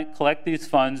Alliant collect these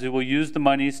funds, it will use the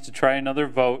monies to try another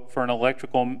vote for an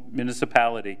electrical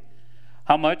municipality.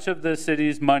 How much of the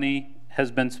city's money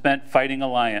has been spent fighting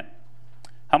Alliant?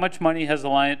 How much money has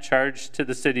Alliant charged to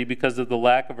the city because of the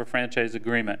lack of a franchise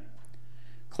agreement?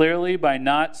 Clearly, by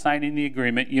not signing the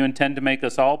agreement, you intend to make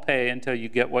us all pay until you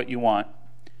get what you want.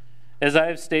 As I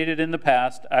have stated in the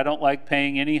past, I don't like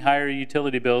paying any higher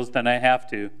utility bills than I have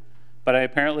to, but I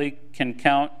apparently can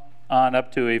count on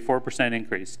up to a 4%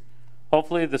 increase.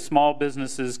 Hopefully the small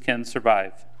businesses can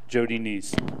survive. Jody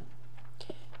Neese.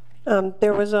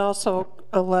 There was also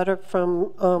a letter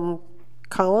from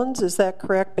Collins, is that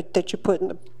correct? But that you put in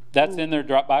the... That's in their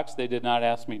Dropbox. They did not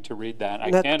ask me to read that.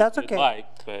 I can that's if okay. you'd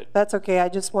like, but... That's okay. I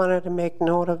just wanted to make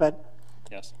note of it.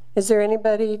 Yes. Is there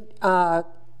anybody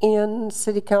in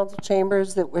City Council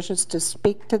chambers that wishes to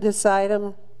speak to this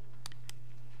item?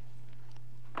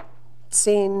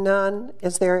 Seeing none,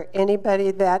 is there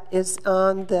anybody that is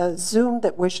on the Zoom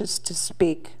that wishes to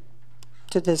speak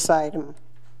to this item?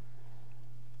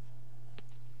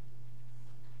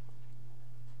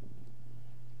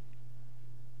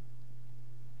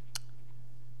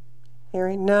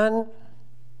 Hearing none,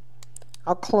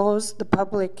 I'll close the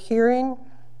public hearing.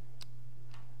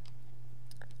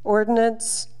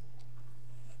 Ordinance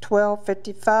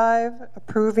 1255,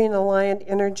 approving Alliant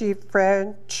Energy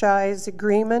franchise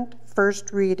agreement,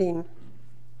 first reading.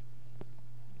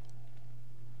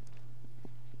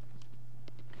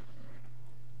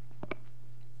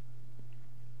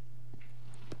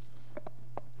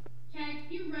 Can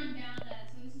you run down that?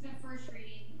 So this is the first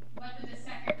reading. What would the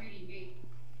second reading be?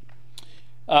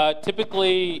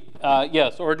 Typically,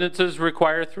 yes, ordinances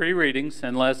require 3 readings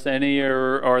unless any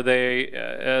or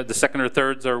the second or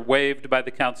thirds are waived by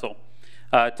the council.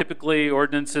 Typically,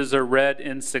 ordinances are read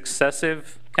in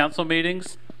successive council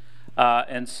meetings,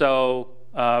 and so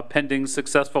pending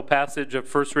successful passage of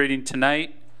first reading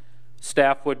tonight,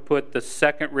 staff would put the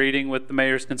second reading with the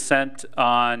mayor's consent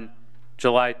on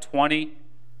July 20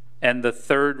 and the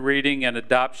third reading and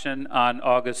adoption on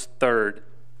August 3rd.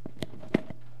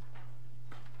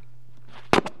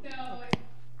 So,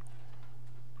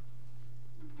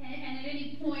 and at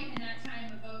any point in that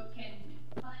time, a vote can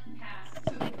unpass.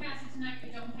 So if we pass it tonight,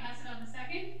 we don't pass it on the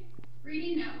second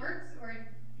reading, that works, or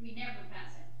we never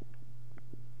pass it?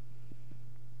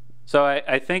 So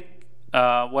I think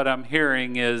what I'm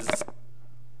hearing is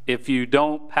if you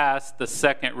don't pass the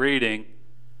second reading,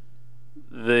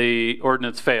 the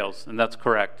ordinance fails, and that's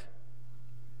correct.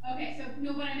 Okay, so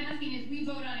no, what I'm asking is we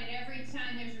vote on it every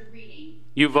time there's a reading.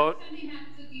 You vote? If something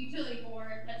happens with the utility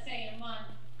board, let's say in a month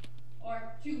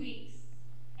or 2 weeks,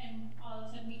 and all of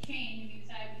a sudden we change and we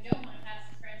decide we don't want to pass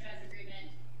this franchise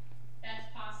agreement, that's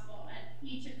possible at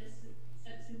each of the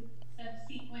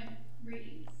subsequent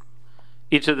readings.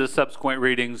 Each of the subsequent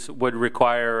readings would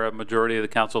require a majority of the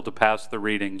council to pass the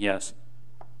reading, yes.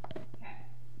 Okay.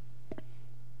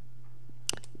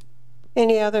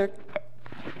 Any other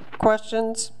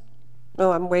questions?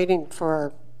 No, I'm waiting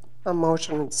for a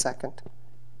motion and second.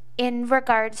 In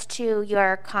regards to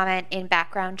your comment in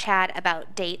background chat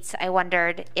about dates, I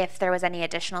wondered if there was any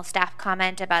additional staff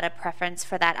comment about a preference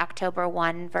for that October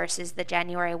 1 versus the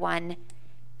January 1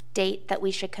 date that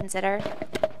we should consider.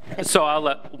 So I'll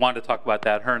let Wanda talk about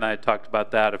that. Her and I talked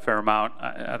about that a fair amount.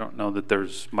 I don't know that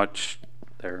there's much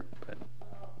there, but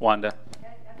Wanda.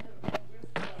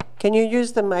 Can you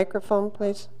use the microphone,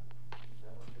 please?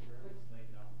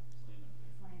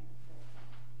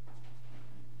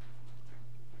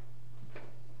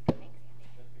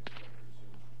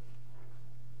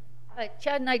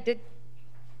 Chad and I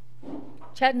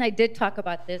did talk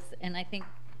about this, and I think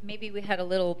maybe we had a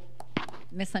little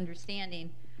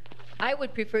misunderstanding. I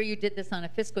would prefer you did this on a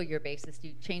fiscal year basis.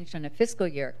 You changed on a fiscal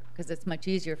year because it's much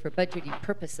easier for budgeting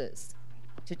purposes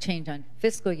to change on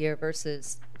fiscal year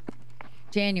versus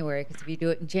January, because if you do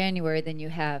it in January, then you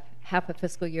have half a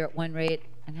fiscal year at one rate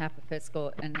and half a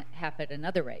fiscal and half at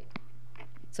another rate.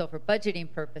 So for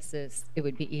budgeting purposes, it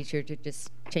would be easier to just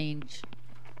change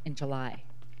in July.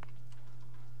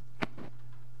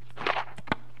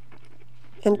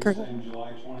 And You're saying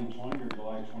July 2020 or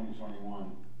July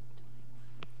 2021?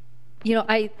 You know,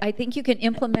 I think you can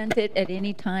implement it at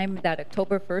any time. That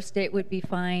October 1st date would be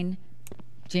fine.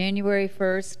 January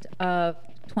 1st of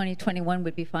 2021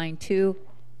 would be fine too.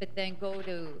 But then go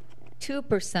to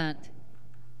 2%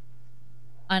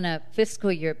 on a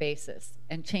fiscal year basis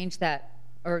and change that,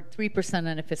 or 3%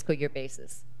 on a fiscal year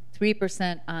basis.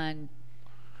 3% on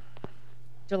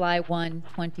July 1,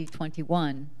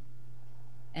 2021,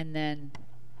 and then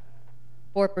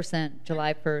 4%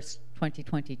 July 1st,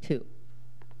 2022.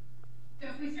 So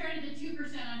if we started the 2%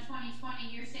 on 2020,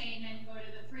 you're saying then go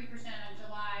to the 3% on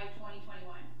July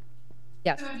 2021?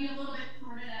 Yes. So it would be a little bit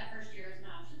shorter that first year as an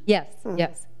option? Yes,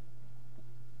 yes.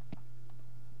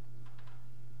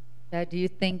 Do you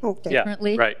think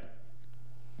differently? Yeah, right.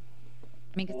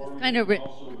 I mean, 'cause Or it's kind of...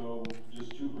 also go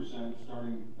just 2%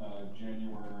 starting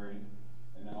January,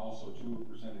 and then also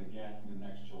 2% again in the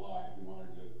next July if we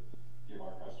wanted to give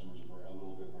our customers a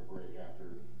little bit of a break after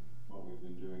what we've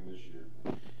been doing this year.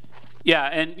 Yeah,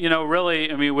 and you know,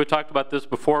 really, I mean, we've talked about this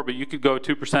before, but you could go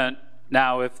 2%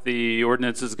 now if the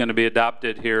ordinance is going to be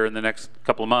adopted here in the next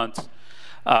couple of months,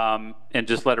 and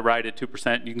just let it ride at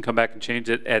 2%. You can come back and change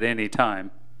it at any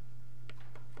time.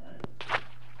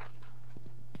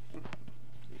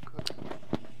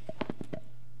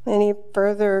 Any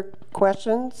further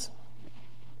questions?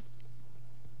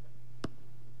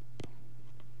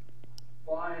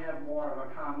 Well, I have more of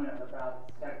a comment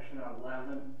about section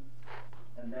 11,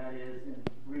 and that is in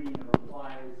reading the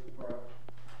replies for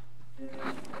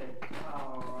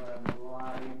power and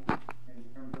life in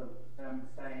terms of them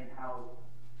saying how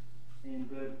in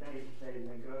good faith they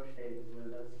negotiated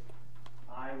with us.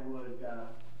 I would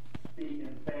speak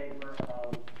in favor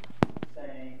of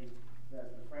saying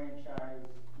that the franchise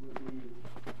would be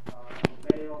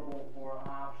available for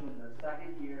option the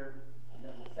second year,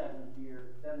 then the 7th year,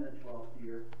 then the 12th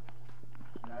year.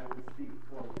 And I would speak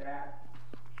for that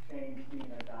change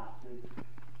being adopted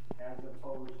as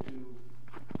opposed to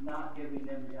not giving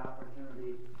them the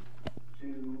opportunity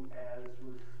to, as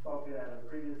was spoken at a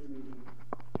previous meeting,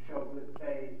 show good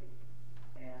faith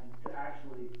and to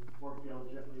actually work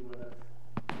diligently with us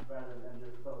rather than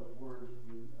just those words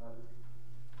being uttered.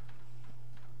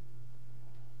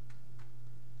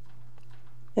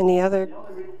 Any other? The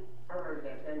only reason I heard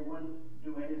that they wouldn't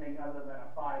do anything other than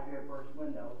a 5-year first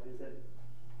window is that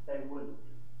they wouldn't.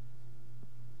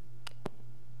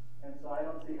 And so I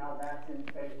don't see how that's in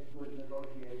phase with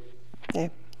negotiations.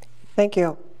 Okay, thank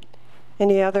you.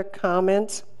 Any other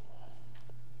comments?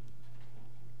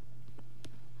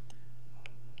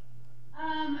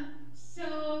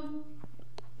 So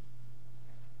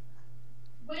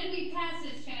when we pass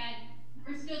this, Chad,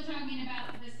 we're still talking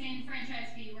about the same franchise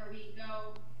fee where we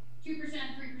go 2%, 3%, 4%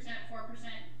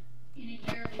 in a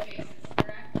yearly basis,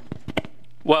 correct?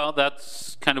 Well,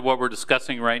 that's kind of what we're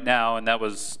discussing right now, and that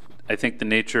was, I think, the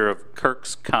nature of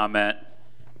Kirk's comment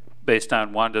based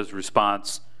on Wanda's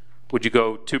response. Would you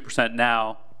go 2%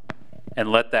 now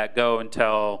and let that go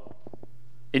until,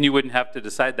 and you wouldn't have to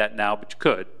decide that now, but you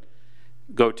could,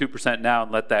 go 2% now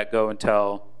and let that go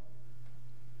until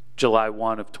July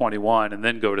 1 of 21 and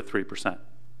then go to 3%,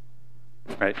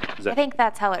 right? I think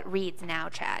that's how it reads now,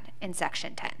 Chad, in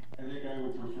section 10. I think I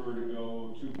would prefer to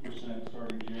go 2%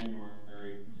 starting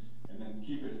January and then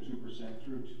keep it at 2%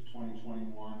 through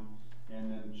 2021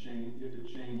 and then change, if it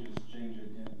changes, change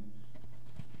it in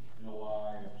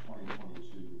July of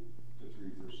 2022 to 3%.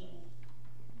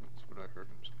 That's what I heard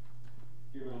him say.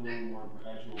 Give it a little more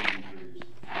gradual increase.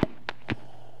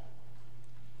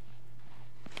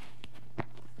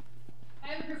 I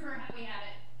would prefer how we have it.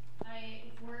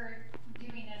 If we're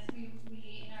doing this, we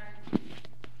in our,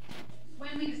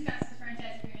 when we discussed the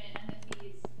franchise agreement and the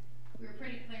fees, we were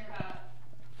pretty clear about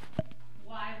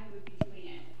why we would be doing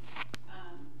it.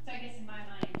 So I guess in my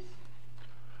mind,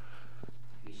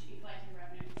 we should be collecting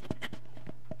revenue.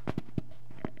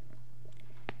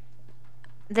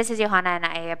 This is Johanna, and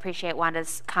I appreciate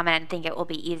Wanda's comment and think it will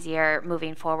be easier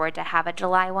moving forward to have a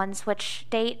July 1 switch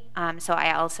date. So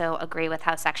I also agree with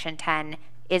how Section 10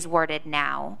 is worded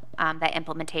now, that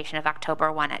implementation of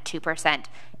October 1 at 2%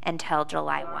 until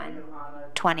July 1,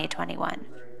 2021.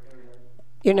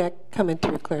 You're not coming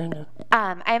through clear enough.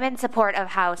 I'm in support of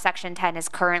how Section 10 is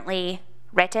currently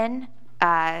written,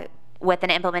 with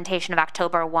an implementation of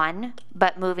October 1,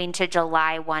 but moving to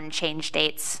July 1 change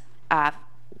dates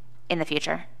in the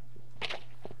future.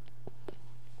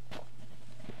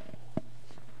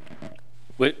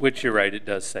 Which you're right, it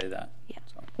does say that. Yeah.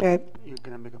 So. Right. You're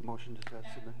going to make a motion to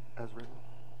submit as written.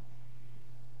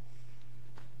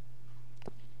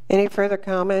 Any further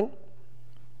comment?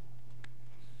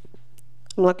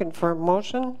 I'm looking for a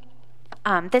motion.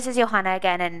 This is Johanna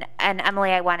again, and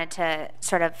Emily, I wanted to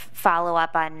sort of follow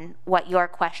up on what your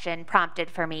question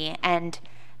prompted for me, and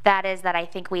that is that I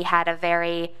think we had a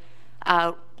very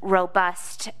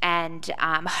robust and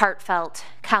heartfelt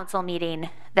council meeting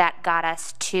that got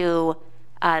us to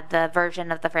the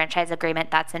version of the franchise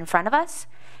agreement that's in front of us.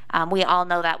 We all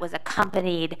know that was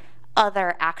accompanied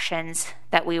other actions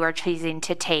that we were choosing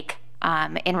to take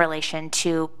in relation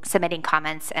to submitting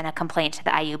comments and a complaint to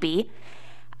the IUB.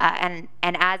 And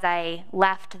as I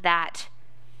left that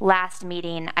last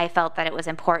meeting, I felt that it was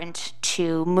important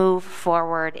to move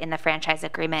forward in the franchise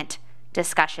agreement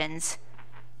discussions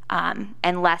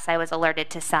unless I was alerted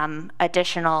to some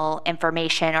additional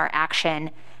information or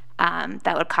action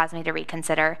that would cause me to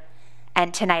reconsider.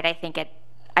 And tonight,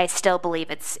 I still believe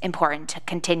it's important to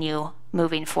continue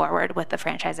moving forward with the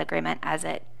franchise agreement as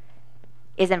it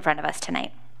is in front of us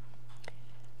tonight.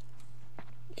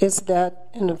 Is that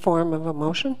in the form of a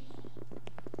motion?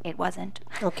 It wasn't.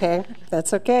 Okay,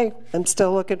 that's okay. I'm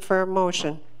still looking for a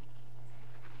motion.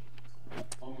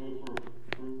 I'll move for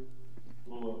approval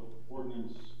of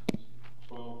ordinance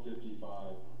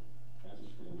 1255 as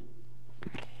it's presented.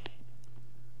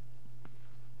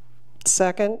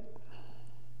 Second?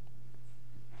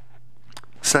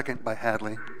 Second by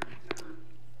Hadley.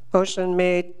 Motion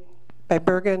made by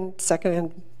Bergen,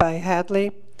 seconded by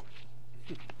Hadley.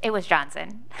 It was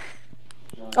Johnson.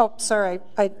 Oh, sorry.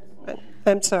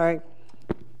 I'm sorry.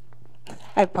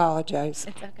 I apologize.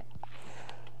 It's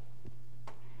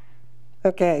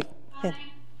okay. Okay.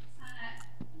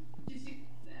 Just a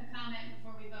comment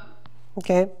before we vote.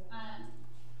 Okay.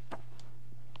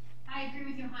 I agree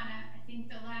with Johanna. I think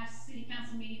the last city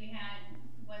council meeting we had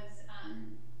was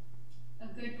a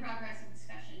good progress of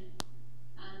discussion.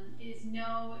 It is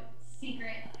no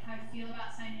secret how I feel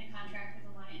about signing a contract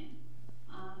with Alliant,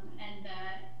 and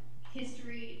the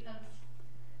history of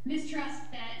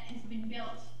mistrust that has been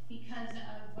built because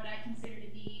of what I consider to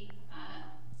be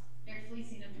their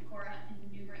fleecing of Decorah in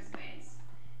numerous ways.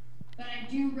 But I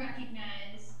do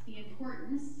recognize the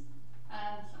importance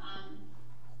of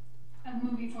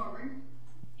moving forward,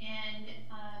 and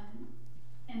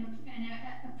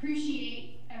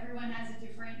appreciate everyone has a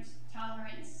different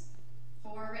tolerance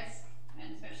for risk,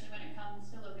 and especially when it comes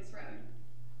to Locust Road.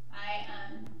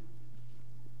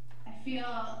 I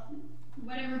feel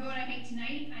whatever vote I make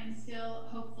tonight, I'm still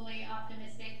hopefully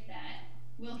optimistic that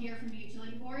we'll hear from the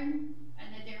utility board and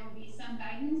that there will be some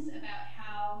guidance about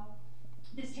how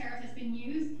this tariff has been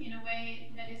used in a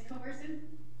way that is coercive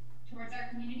towards our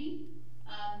community.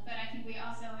 But I think we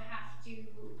also have to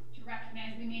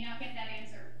recognize we may not get that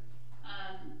answer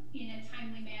in a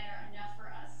timely manner enough for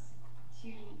us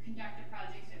to conduct the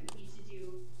projects that we need to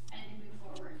do and to move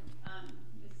forward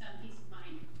with some peace of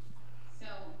mind. So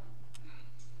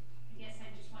I guess I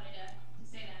just wanted to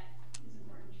say that is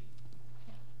important.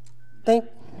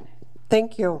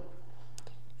 Thank you.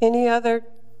 Any other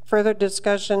further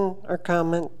discussion or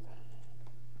comment?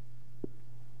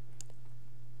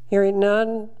 Hearing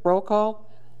none, roll call.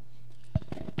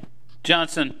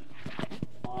 Johnson.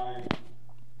 Aye.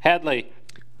 Hadley.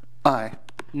 Aye.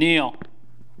 Neal.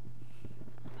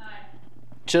 Aye.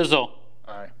 Chisel.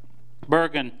 Aye.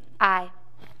 Bergen. Aye.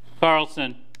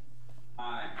 Carlson.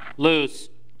 Aye. Luce.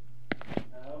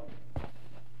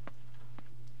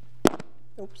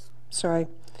 Oops, sorry.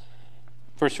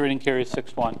 First reading carries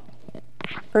 6-1.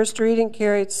 First reading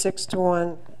carried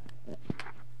 6-1.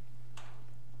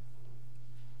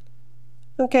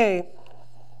 Okay.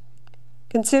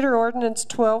 Consider ordinance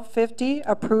 1250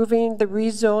 approving the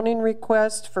rezoning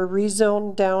request for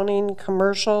rezone Downing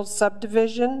Commercial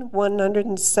Subdivision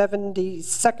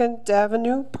 172nd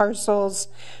Avenue parcels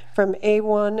from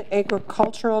A1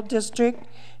 Agricultural District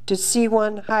to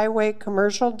C1 Highway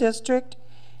Commercial District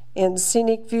and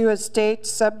Scenic View Estate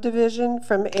Subdivision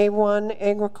from A1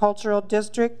 Agricultural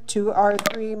District to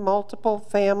R3 Multiple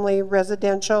Family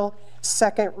Residential,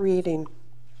 second reading.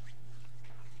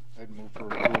 I'd move for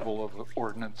approval of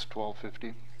ordinance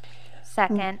 1250.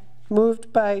 Second.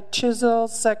 Moved by Chisel,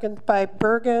 second by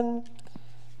Bergen.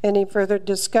 Any further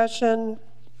discussion?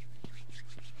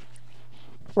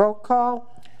 Roll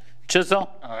call.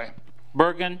 Chisel. Aye.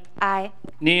 Bergen. Aye.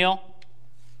 Neal.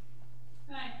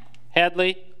 Aye.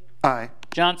 Hadley. Aye.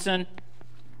 Johnson.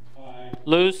 Aye.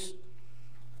 Luce.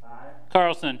 Aye.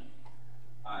 Carlson.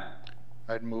 Aye.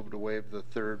 I'd move to waive the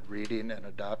third reading and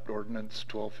adopt ordinance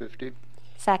 1250.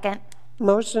 Second.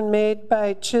 Motion made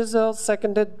by Chisel,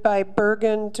 seconded by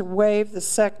Bergen to waive the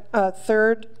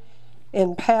third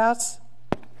and pass.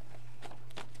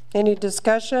 Any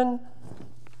discussion?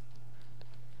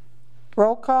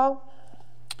 Roll call.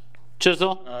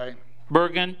 Chisel. Aye.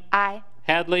 Bergen. Aye.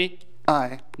 Hadley.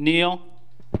 Aye. Neal.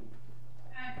 Aye.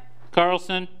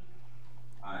 Carlson.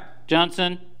 Aye.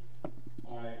 Johnson.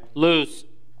 Aye. Luce.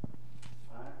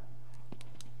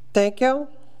 Thank you.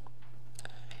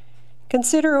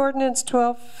 Consider ordinance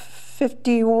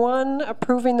 1251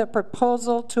 approving the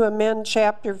proposal to amend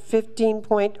chapter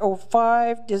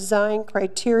 15.05 design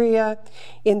criteria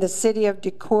in the city of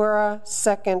Decorah,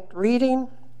 second reading.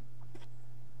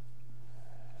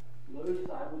 Luce,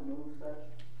 I would move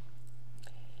such.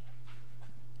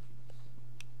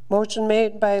 Motion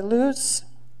made by Luce.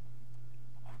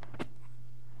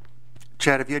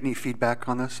 Chad, have you had any feedback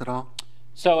on this at all?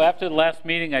 So after the last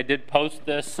meeting, I did post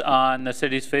this on the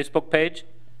city's Facebook page,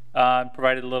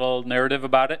 provided a little narrative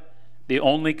about it. The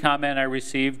only comment I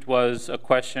received was a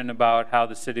question about how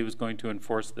the city was going to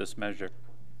enforce this measure.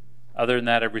 Other than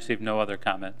that, I've received no other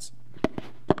comments.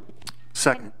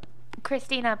 Second.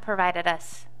 Christina provided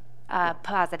us a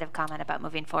positive comment about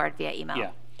moving forward via email.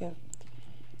 Yeah. Yeah.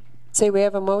 Say we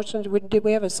have a motion. Did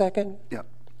we have a second? Yep.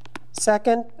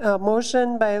 Second.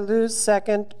 Motion by Luce,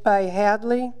 second by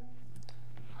Hadley.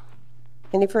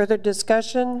 Any further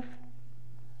discussion?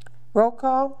 Roll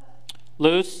call.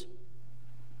 Luce.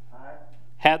 Aye.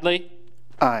 Hadley.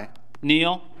 Aye.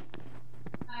 Neal.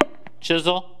 Aye.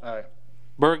 Chisel. Aye.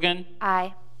 Bergen.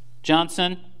 Aye.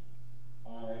 Johnson.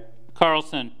 Aye.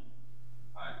 Carlson.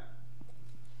 Aye.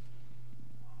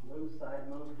 Luce, I'd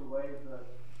move to waive the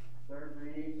third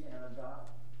reading and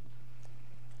adopt.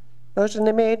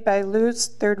 Motion made by Luce,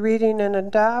 third reading and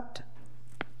adopt.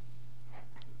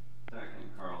 Second,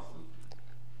 Carlson.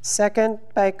 Second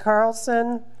by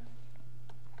Carlson.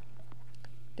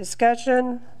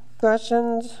 Discussion,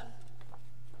 questions?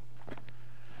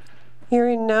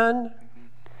 Hearing none.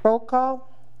 Roll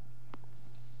call.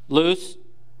 Luce.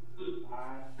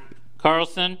 Aye.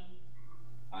 Carlson.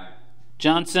 Aye.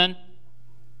 Johnson.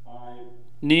 Aye.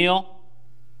 Neal.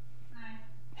 Aye.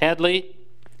 Hadley.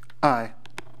 Aye.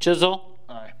 Chisel.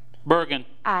 Aye. Bergen.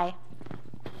 Aye.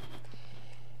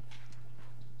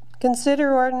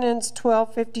 Consider ordinance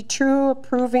 1252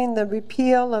 approving the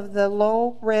repeal of the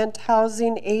Low Rent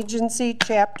Housing Agency,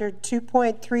 Chapter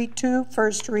 2.32,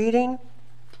 first reading.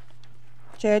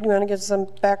 Chad, you want to give some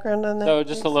background on that? So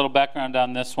just a please? little background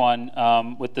on this one.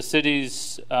 With the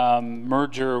city's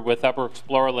merger with Upper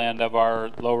Explorerland of our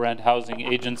low rent housing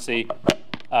agency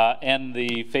and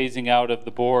the phasing out of the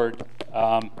board,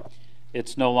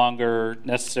 it's no longer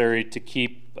necessary to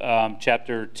keep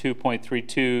Chapter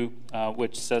 2.32,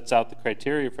 which sets out the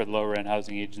criteria for the lower rent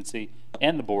housing agency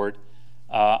and the board,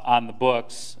 on the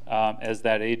books, as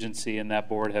that agency and that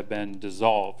board have been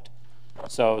dissolved.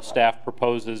 So staff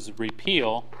proposes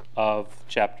repeal of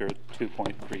Chapter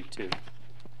 2.32.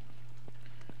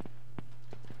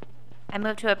 I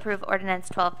move to approve Ordinance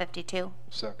 1252.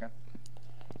 Second.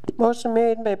 Motion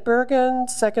made by Bergen,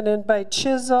 seconded by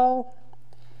Chisel.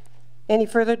 Any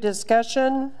further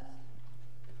discussion?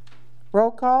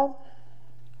 Roll call.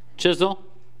 Chisel?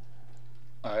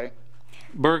 Aye.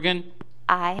 Bergen?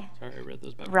 Aye. Sorry, I read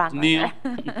those backwards. Wrong Neal?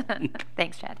 order.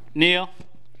 Thanks, Chad. Neal?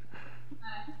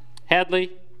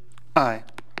 Hadley? Aye.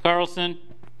 Carlson?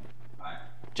 Aye.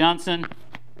 Johnson?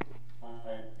 Aye.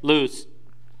 Luce?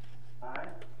 Aye.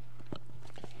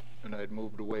 And I'd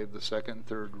move to waive the second and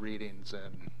third readings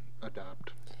and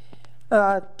adopt.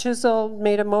 Chisel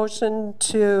made a motion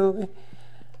to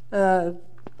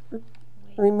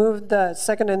remove the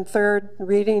second and third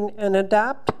reading and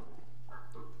adopt.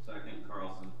 Second,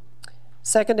 Carlson.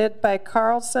 Seconded by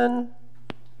Carlson.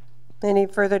 Any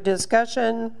further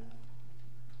discussion?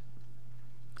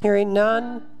 Hearing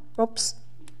none. Oops.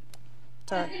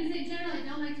 I was going to say, generally, I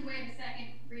don't like to waive a second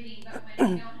reading, but when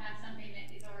you don't have something that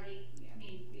is already, I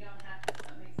mean, we don't have to, so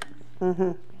it makes sense.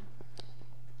 Mm-hmm.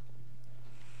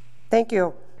 Thank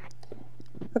you.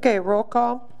 Okay, roll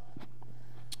call.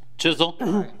 Chisel?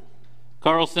 Aye.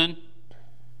 Carlson?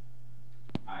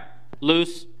 Aye.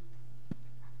 Luce?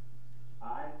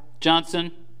 Aye.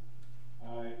 Johnson?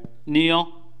 Aye.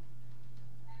 Neal?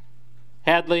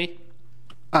 Hadley?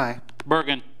 Aye.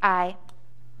 Bergen? Aye.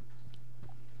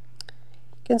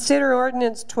 Consider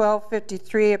Ordinance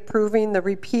 1253 approving the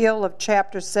repeal of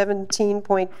Chapter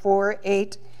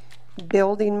 17.48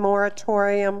 Building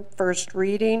Moratorium, first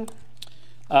reading.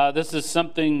 This is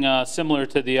something similar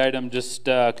to the item just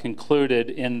concluded,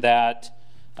 in that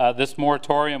this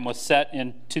moratorium was set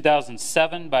in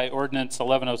 2007 by Ordinance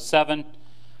 1107.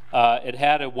 It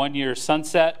had a one-year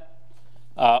sunset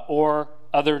or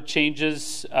other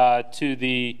changes to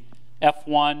the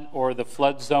F1 or the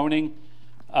flood zoning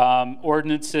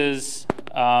ordinances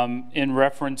in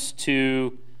reference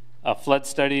to a flood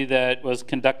study that was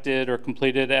conducted or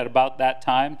completed at about that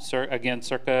time, again,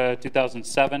 circa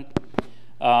 2007.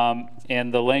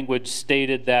 And the language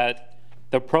stated that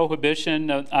the prohibition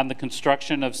on the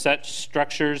construction of such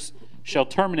structures shall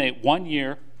terminate 1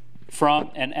 year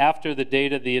from and after the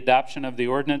date of the adoption of the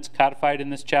ordinance codified in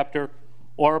this chapter,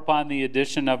 or upon the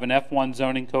addition of an F1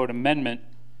 zoning code amendment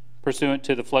pursuant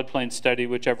to the floodplain study,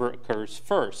 whichever occurs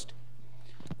first.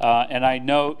 And I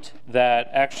note that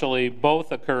actually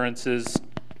both occurrences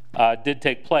did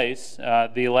take place.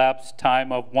 The elapsed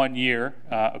time of 1 year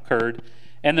occurred,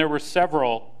 and there were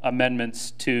several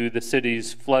amendments to the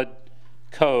city's flood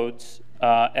codes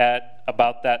at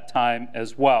about that time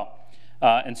as well.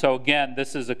 And so again,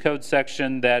 this is a code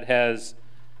section that has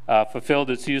fulfilled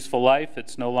its useful life.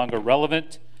 It's no longer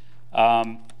relevant.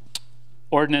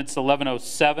 Ordinance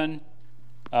 1107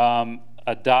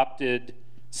 adopted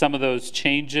some of those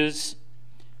changes.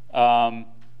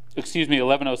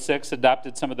 1106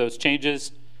 adopted some of those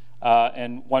changes.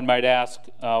 And one might ask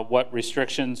what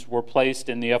restrictions were placed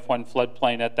in the F1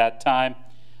 floodplain at that time.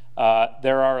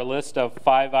 There are a list of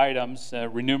 5 items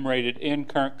remunerated in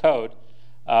current code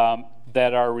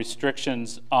that are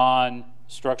restrictions on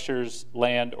structures,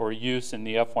 land, or use in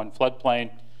the F1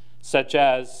 floodplain, such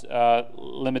as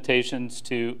limitations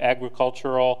to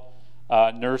agricultural,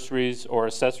 nurseries or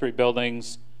accessory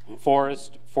buildings,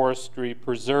 forestry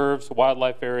preserves,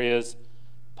 wildlife areas,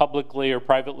 publicly or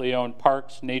privately owned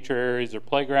parks, nature areas, or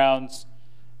playgrounds,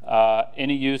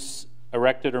 any use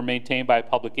erected or maintained by a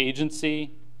public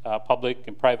agency, public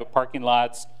and private parking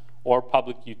lots, or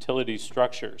public utility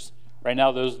structures. Right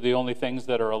now, those are the only things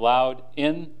that are allowed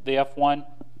in the F1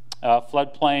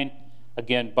 floodplain,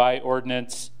 again, by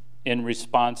ordinance in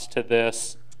response to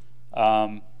this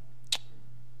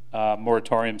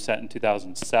moratorium set in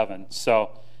 2007.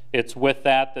 So it's with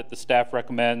that that the staff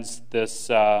recommends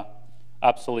this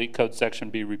obsolete code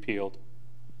section be repealed.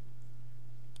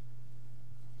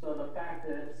 So the fact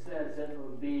that it says it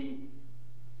will be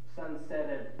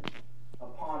sunsetted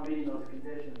upon meeting those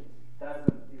conditions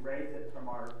doesn't erase it from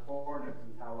our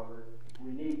ordinances, however,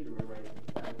 we need to erase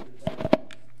it.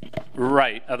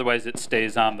 Right, otherwise it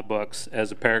stays on the books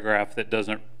as a paragraph that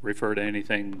doesn't refer to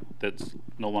anything that's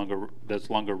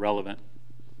longer relevant.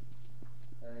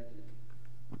 Thank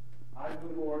you. I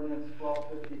move ordinance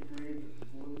 1253. This is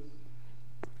Luce.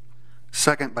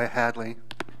 Second by Hadley.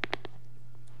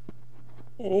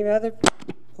 Any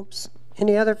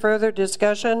other further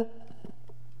discussion?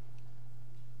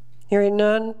 Hearing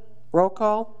none, roll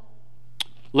call.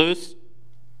 Luce?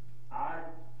 Aye.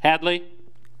 Hadley?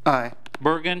 Aye.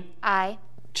 Bergen? Aye.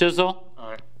 Chisel?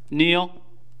 Aye. Neal?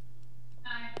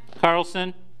 Aye.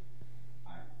 Carlson?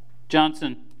 Aye.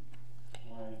 Johnson?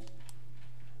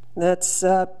 That's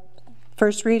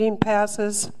first reading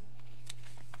passes.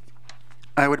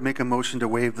 I would make a motion to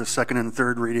waive the second and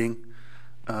third reading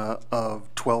of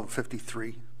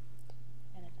 1253.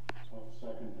 Second,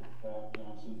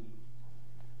 Johnson.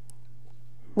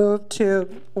 Move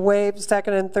to waive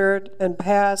second and third and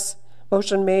pass.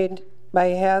 Motion made by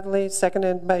Hadley,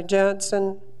 seconded by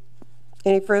Johnson.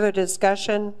 Any further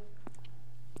discussion?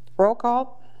 Roll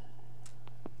call.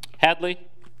 Hadley?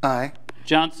 Aye.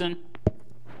 Johnson?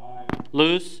 Aye.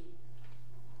 Luce?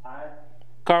 Aye.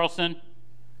 Carlson?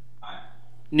 Aye.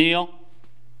 Neal?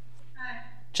 Aye.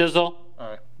 Chisel?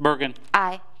 Aye. Bergen?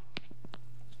 Aye.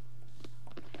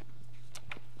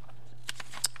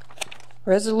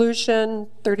 Resolution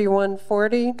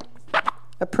 3140,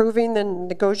 approving the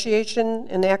negotiation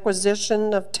and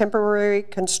acquisition of temporary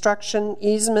construction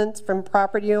easements from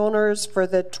property owners for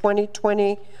the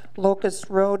 2020 Locust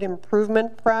Road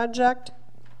Improvement Project.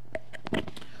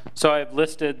 So I've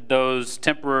listed those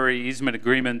temporary easement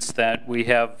agreements that we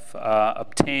have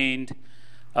obtained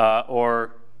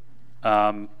or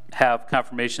have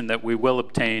confirmation that we will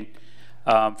obtain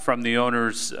from the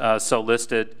owners so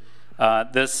listed.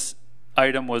 This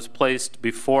item was placed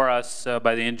before us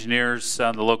by the engineers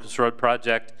on the Locust Road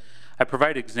project. I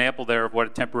provide an example there of what a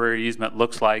temporary easement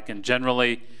looks like, and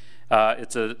generally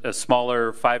it's a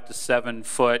smaller 5 to 7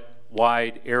 foot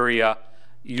wide area,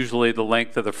 usually the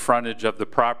length of the frontage of the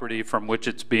property from which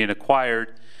it's being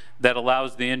acquired, that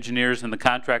allows the engineers and the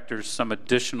contractors some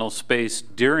additional space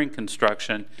during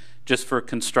construction just for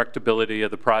constructability of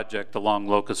the project along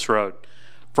Locust Road.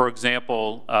 For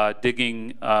example,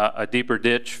 digging a deeper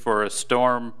ditch for a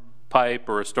storm pipe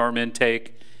or a storm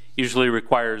intake usually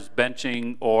requires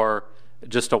benching or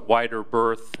just a wider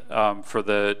berth for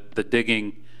the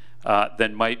digging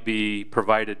than might be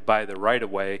provided by the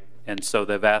right-of-way, and so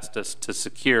they've asked us to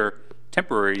secure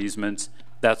temporary easements.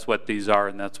 That's what these are,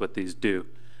 and that's what these do.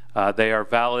 They are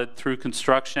valid through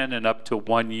construction and up to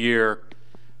 1 year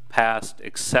past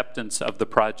acceptance of the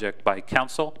project by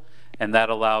council, and that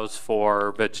allows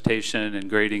for vegetation and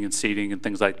grading and seeding and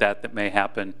things like that that may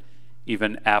happen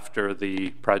even after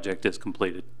the project is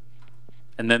completed.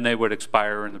 And then they would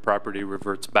expire and the property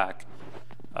reverts back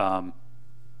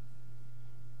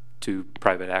to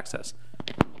private access.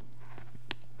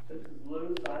 This is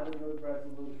Luce. I would move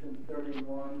resolution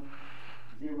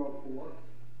 3104.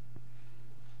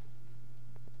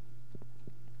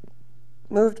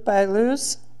 Moved by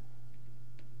Luce,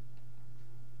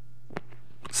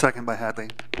 Second by Hadley.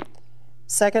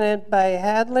 seconded by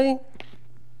Hadley.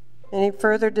 Any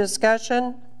further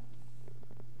discussion?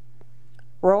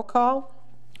 Roll call.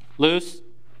 Luce?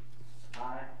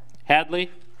 Aye.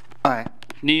 Hadley? Aye.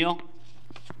 Neal?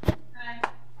 Aye.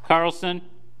 Carlson?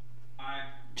 Aye.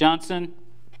 Johnson?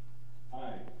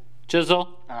 Aye.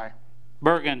 Chisel? Aye.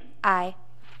 Bergen? Aye.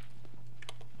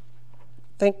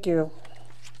 Thank you.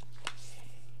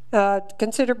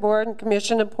 Consider board and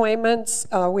commission appointments.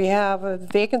 We have a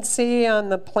vacancy on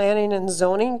the Planning and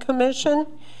Zoning Commission.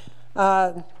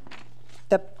 The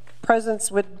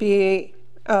preference would be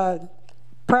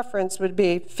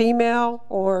female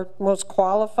or most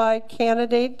qualified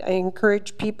candidate. I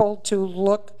encourage people to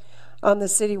look on the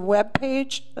city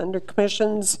webpage under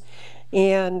commissions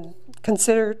and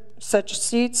consider such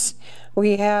seats.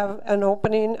 We have an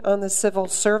opening on the Civil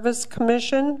Service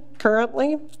Commission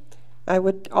currently. I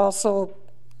would also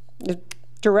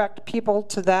direct people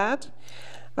to that.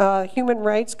 Human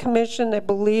Rights Commission, I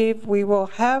believe we will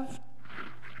have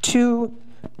 2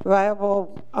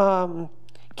 viable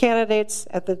candidates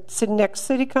at the next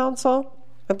City Council,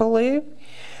 I believe.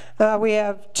 We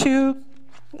have 2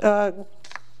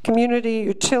 Community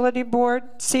Utility Board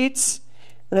seats,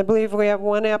 and I believe we have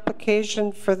 1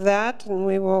 application for that, and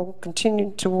we will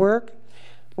continue to work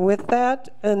with that.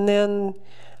 And then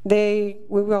we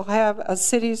will have a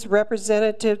city's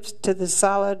representatives to the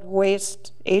Solid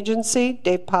Waste Agency.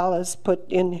 Dave Paulus put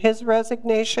in his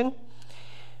resignation.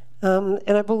 And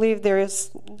I believe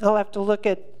I'll have to look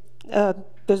at,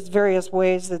 there's various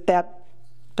ways that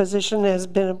position has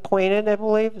been appointed, I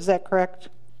believe. Is that correct,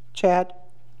 Chad?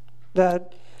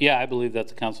 Yeah, I believe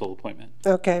that's a council appointment.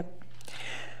 Okay.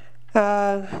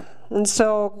 And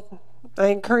so I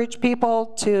encourage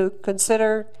people to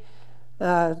consider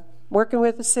working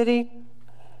with the city,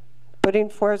 putting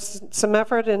forth some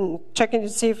effort and checking to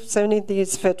see if any of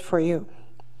these fit for you.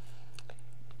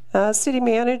 City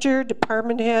manager,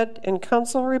 department head, and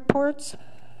council reports.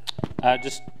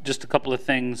 Just a couple of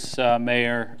things,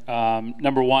 Mayor.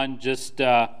 Number one, just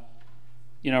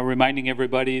reminding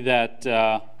everybody that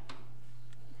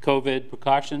COVID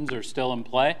precautions are still in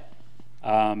play.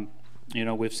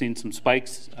 We've seen some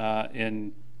spikes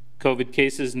in COVID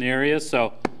cases in the area,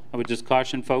 so I would just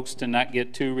caution folks to not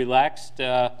get too relaxed.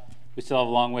 We still have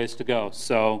a long ways to go,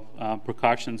 so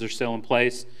precautions are still in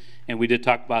place, and we did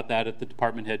talk about that at the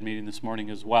department head meeting this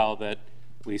morning as well, that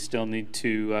we still need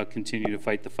to continue to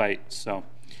fight the fight. So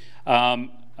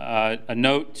a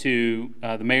note to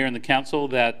the mayor and the council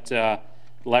that the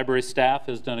library staff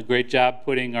has done a great job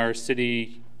putting our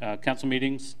city council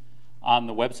meetings on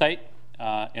the website.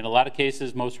 In a lot of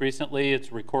cases, most recently, it's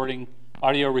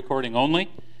audio recording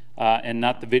only and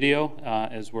not the video,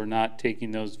 as we're not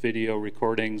taking those video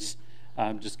recordings,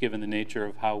 just given the nature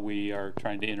of how we are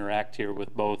trying to interact here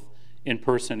with both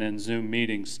in-person and Zoom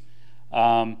meetings.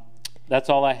 That's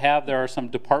all I have. There are some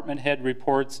department head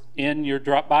reports in your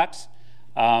Dropbox.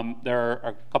 There are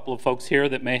a couple of folks here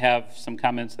that may have some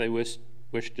comments they wish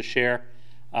to share.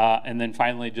 And then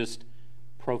finally, just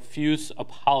profuse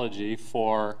apology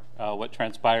for what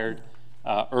transpired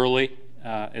early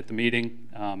at the meeting.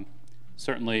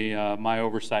 Certainly my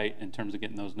oversight in terms of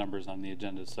getting those numbers on the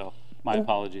agenda, so my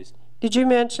apologies. Did you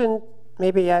mention,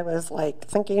 maybe I was like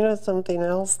thinking of something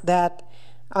else, that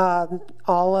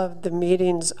all of the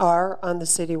meetings are on the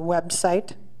city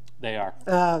website? They are.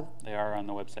 They are on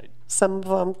the website. Some of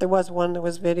them, there was one that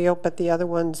was video, but the other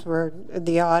ones were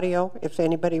the audio, if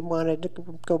anybody wanted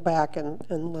to go back and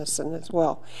listen as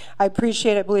well. I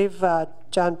appreciate, I believe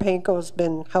John Panko's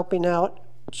been helping out,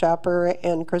 Chopper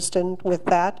and Kristen, with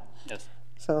that. Yes.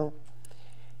 So,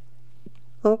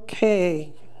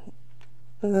 okay.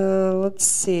 Let's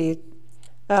see.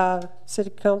 City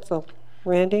Council.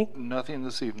 Randy? Nothing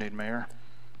this evening, Mayor.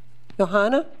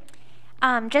 Johanna?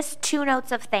 Just two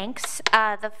notes of thanks.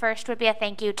 The first would be a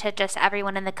thank you to just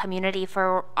everyone in the community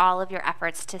for all of your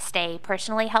efforts to stay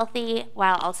personally healthy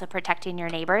while also protecting your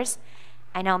neighbors.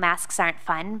 I know masks aren't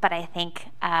fun, but I think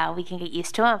we can get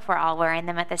used to them if we're all wearing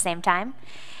them at the same time.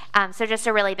 So just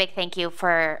a really big thank you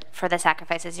for the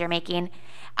sacrifices you're making.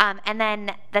 And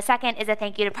then the second is a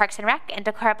thank you to Parks and Rec and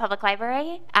Decorah Public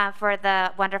Library for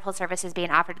the wonderful services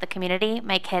being offered to the community.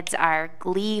 My kids are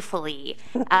gleefully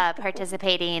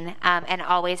participating and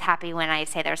always happy when I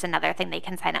say there's another thing they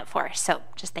can sign up for. So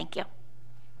just thank you.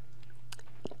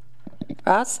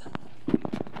 Ross?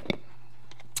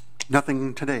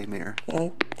 Nothing today, Mayor.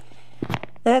 Okay.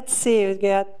 Let's see, we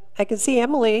got, I can see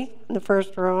Emily in the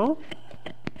first row.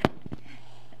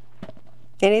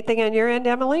 Anything on your end,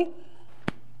 Emily?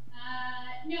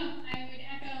 No, I would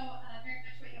echo very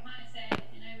much what Johanna said,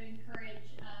 and I would encourage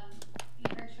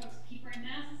folks to keep wearing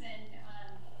masks. And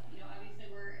obviously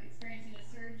we're experiencing a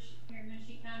surge here in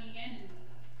Menominee County again,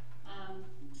 and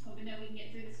hoping that we can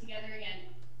get through this together again.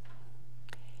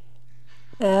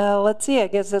 Let's see. I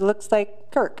guess it looks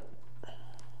like Kirk.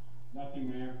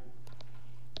 Nothing,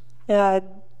 Mayor.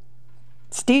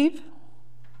 Steve?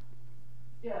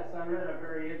 Yes, I read a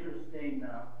very interesting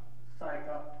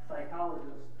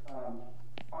psychologist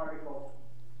article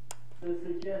that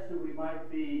suggested we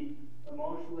might be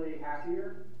emotionally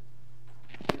happier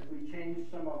if we change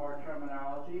some of our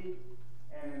terminology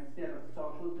and instead of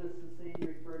social distancing,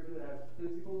 refer to it as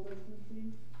physical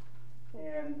distancing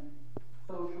and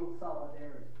social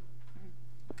solidarity.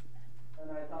 And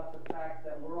I thought the fact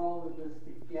that we're all in this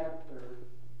together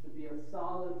to be a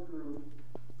solid group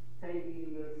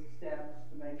taking the steps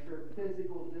to make sure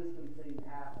physical distancing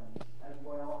happens, as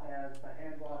well as the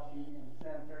hand washing and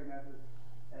sanitary methods,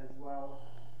 as well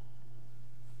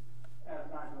as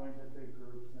not going to big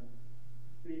groups and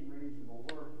being reasonable.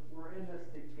 We're in this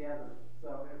together.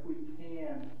 So if we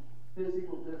can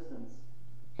physical distance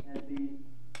and be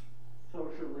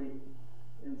socially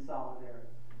in solidarity,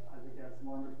 I think that's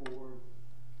wonderful words.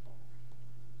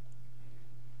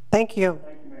 Thank you.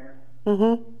 Thank you, Mayor.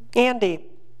 Mm-hmm. Andy?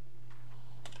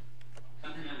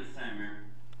 Nothing at this time, Mayor.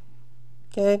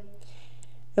 Okay.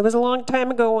 It was a long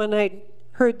time ago when I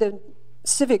heard the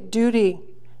civic duty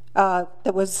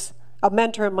that was a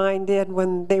mentor of mine did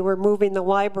when they were moving the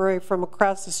library from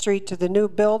across the street to the new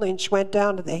building. She went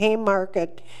down to the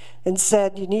Haymarket and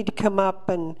said, you need to come up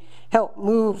and help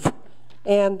move.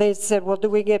 And they said, well, do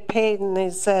we get paid? And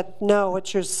they said, no,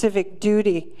 it's your civic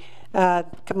duty.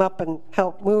 Come up and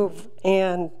help move.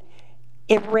 And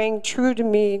it rang true to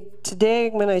me today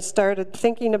when I started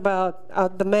thinking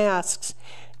about the masks.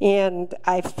 And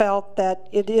I felt that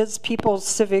it is people's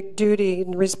civic duty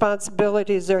and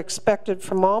responsibilities are expected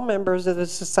from all members of the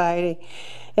society.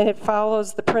 And it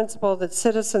follows the principle that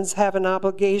citizens have an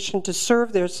obligation to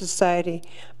serve their society,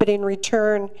 but in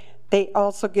return, they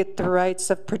also get the rights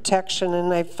of protection,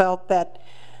 and I felt that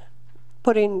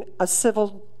putting a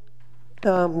civil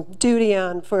duty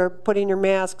on for putting your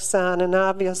masks on, and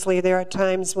obviously there are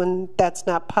times when that's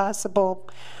not possible,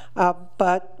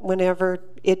 but whenever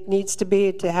it needs to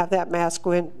be, to have that mask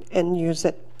in and use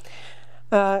it.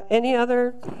 Any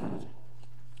other?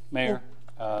 Mayor,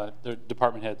 the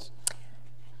department heads.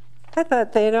 I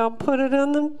thought they don't put it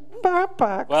on the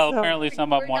box. Well, so. apparently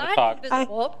some of them want to talk.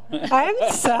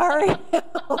 I'm sorry.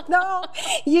 No,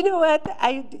 you know what?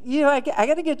 I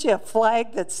got to get you a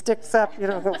flag that sticks up. You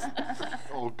know.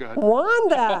 Oh, God.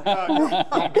 Wanda.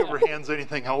 Don't give her hands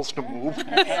anything else to move.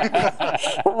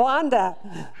 Wanda.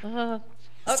 Okay.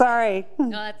 Sorry. No,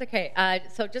 that's okay.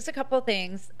 So just a couple of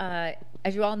things.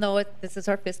 As you all know, this is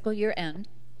our fiscal year end,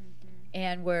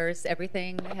 and whereas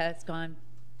everything has gone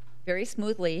very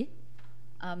smoothly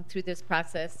through this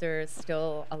process, there's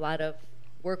still a lot of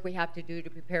work we have to do to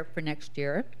prepare for next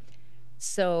year.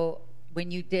 So when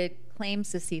you did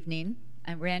claims this evening,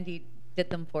 and Randy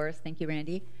did them for us, thank you,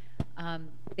 Randy,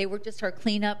 they were just our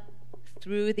cleanup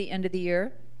through the end of the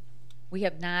year. We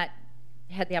have not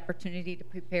had the opportunity to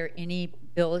prepare any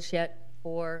bills yet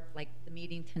for like the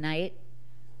meeting tonight.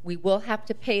 We will have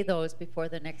to pay those before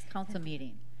the next council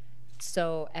meeting.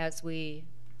 So as we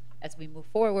move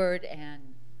forward and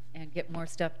get more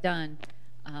stuff done,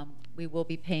 we will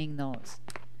be paying those.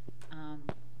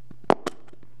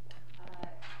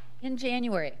 In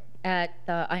January at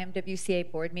the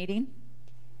IMWCA board meeting,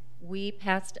 we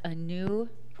passed a new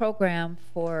program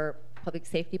for public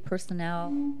safety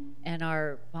personnel and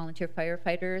our volunteer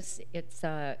firefighters. It's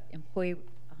an employee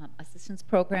assistance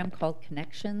program called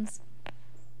Connections,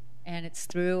 and it's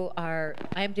through our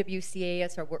IMWCA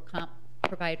as our work comp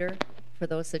provider, for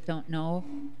those that don't know.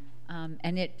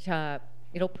 And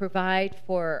it'll provide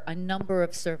for a number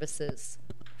of services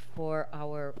for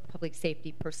our public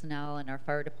safety personnel and our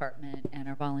fire department and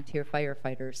our volunteer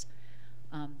firefighters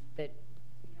that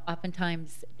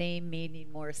oftentimes they may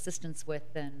need more assistance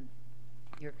with than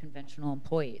your conventional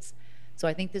employees. So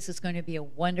I think this is going to be a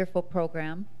wonderful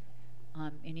program.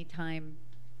 Anytime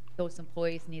those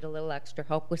employees need a little extra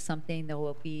help with something, there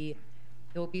will be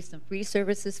some free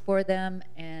services for them,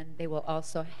 and they will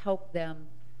also help them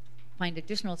find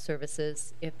additional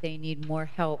services if they need more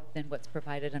help than what's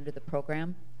provided under the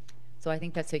program. So I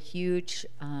think that's a huge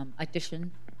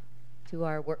addition to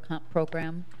our work comp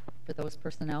program for those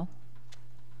personnel.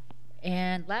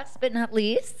 And last but not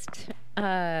least,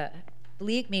 the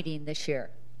league meeting this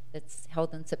year that's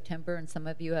held in September, and some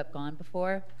of you have gone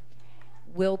before,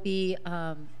 will be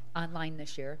online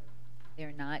this year.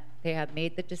 They have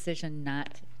made the decision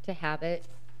not to have it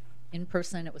in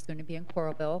person. It was going to be in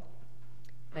Coralville,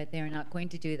 but they're not going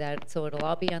to do that. So it'll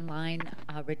all be online.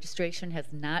 Registration has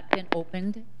not been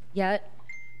opened yet,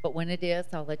 but when it is,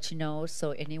 I'll let you know,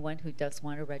 so anyone who does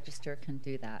want to register can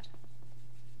do that.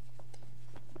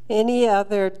 Any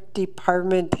other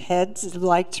department heads would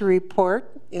like to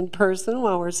report in person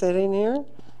while we're sitting here,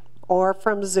 or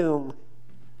from Zoom?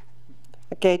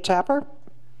 Okay, Chopper?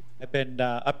 I've been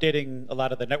updating a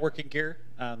lot of the networking gear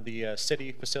on the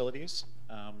city facilities.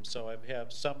 So I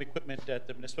have some equipment at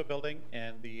the municipal building,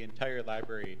 and the entire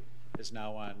library is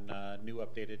now on new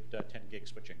updated 10 gig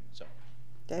switching. So.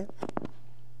 Okay.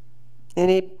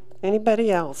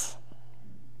 Anybody else?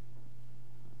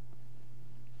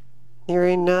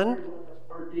 Hearing none?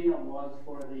 Per diem was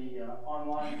for the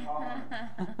online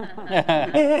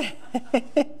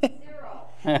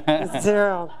Zero.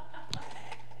 Zero.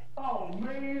 Oh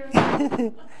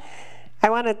man. I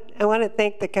want to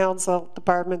thank the council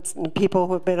departments and the people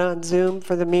who have been on Zoom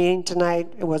for the meeting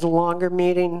tonight. It was a longer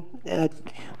meeting,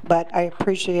 but I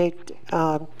appreciate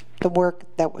the work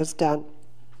that was done.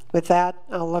 With that,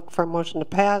 I'll look for a motion to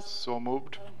pass. So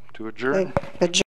moved to adjourn. Adjourn.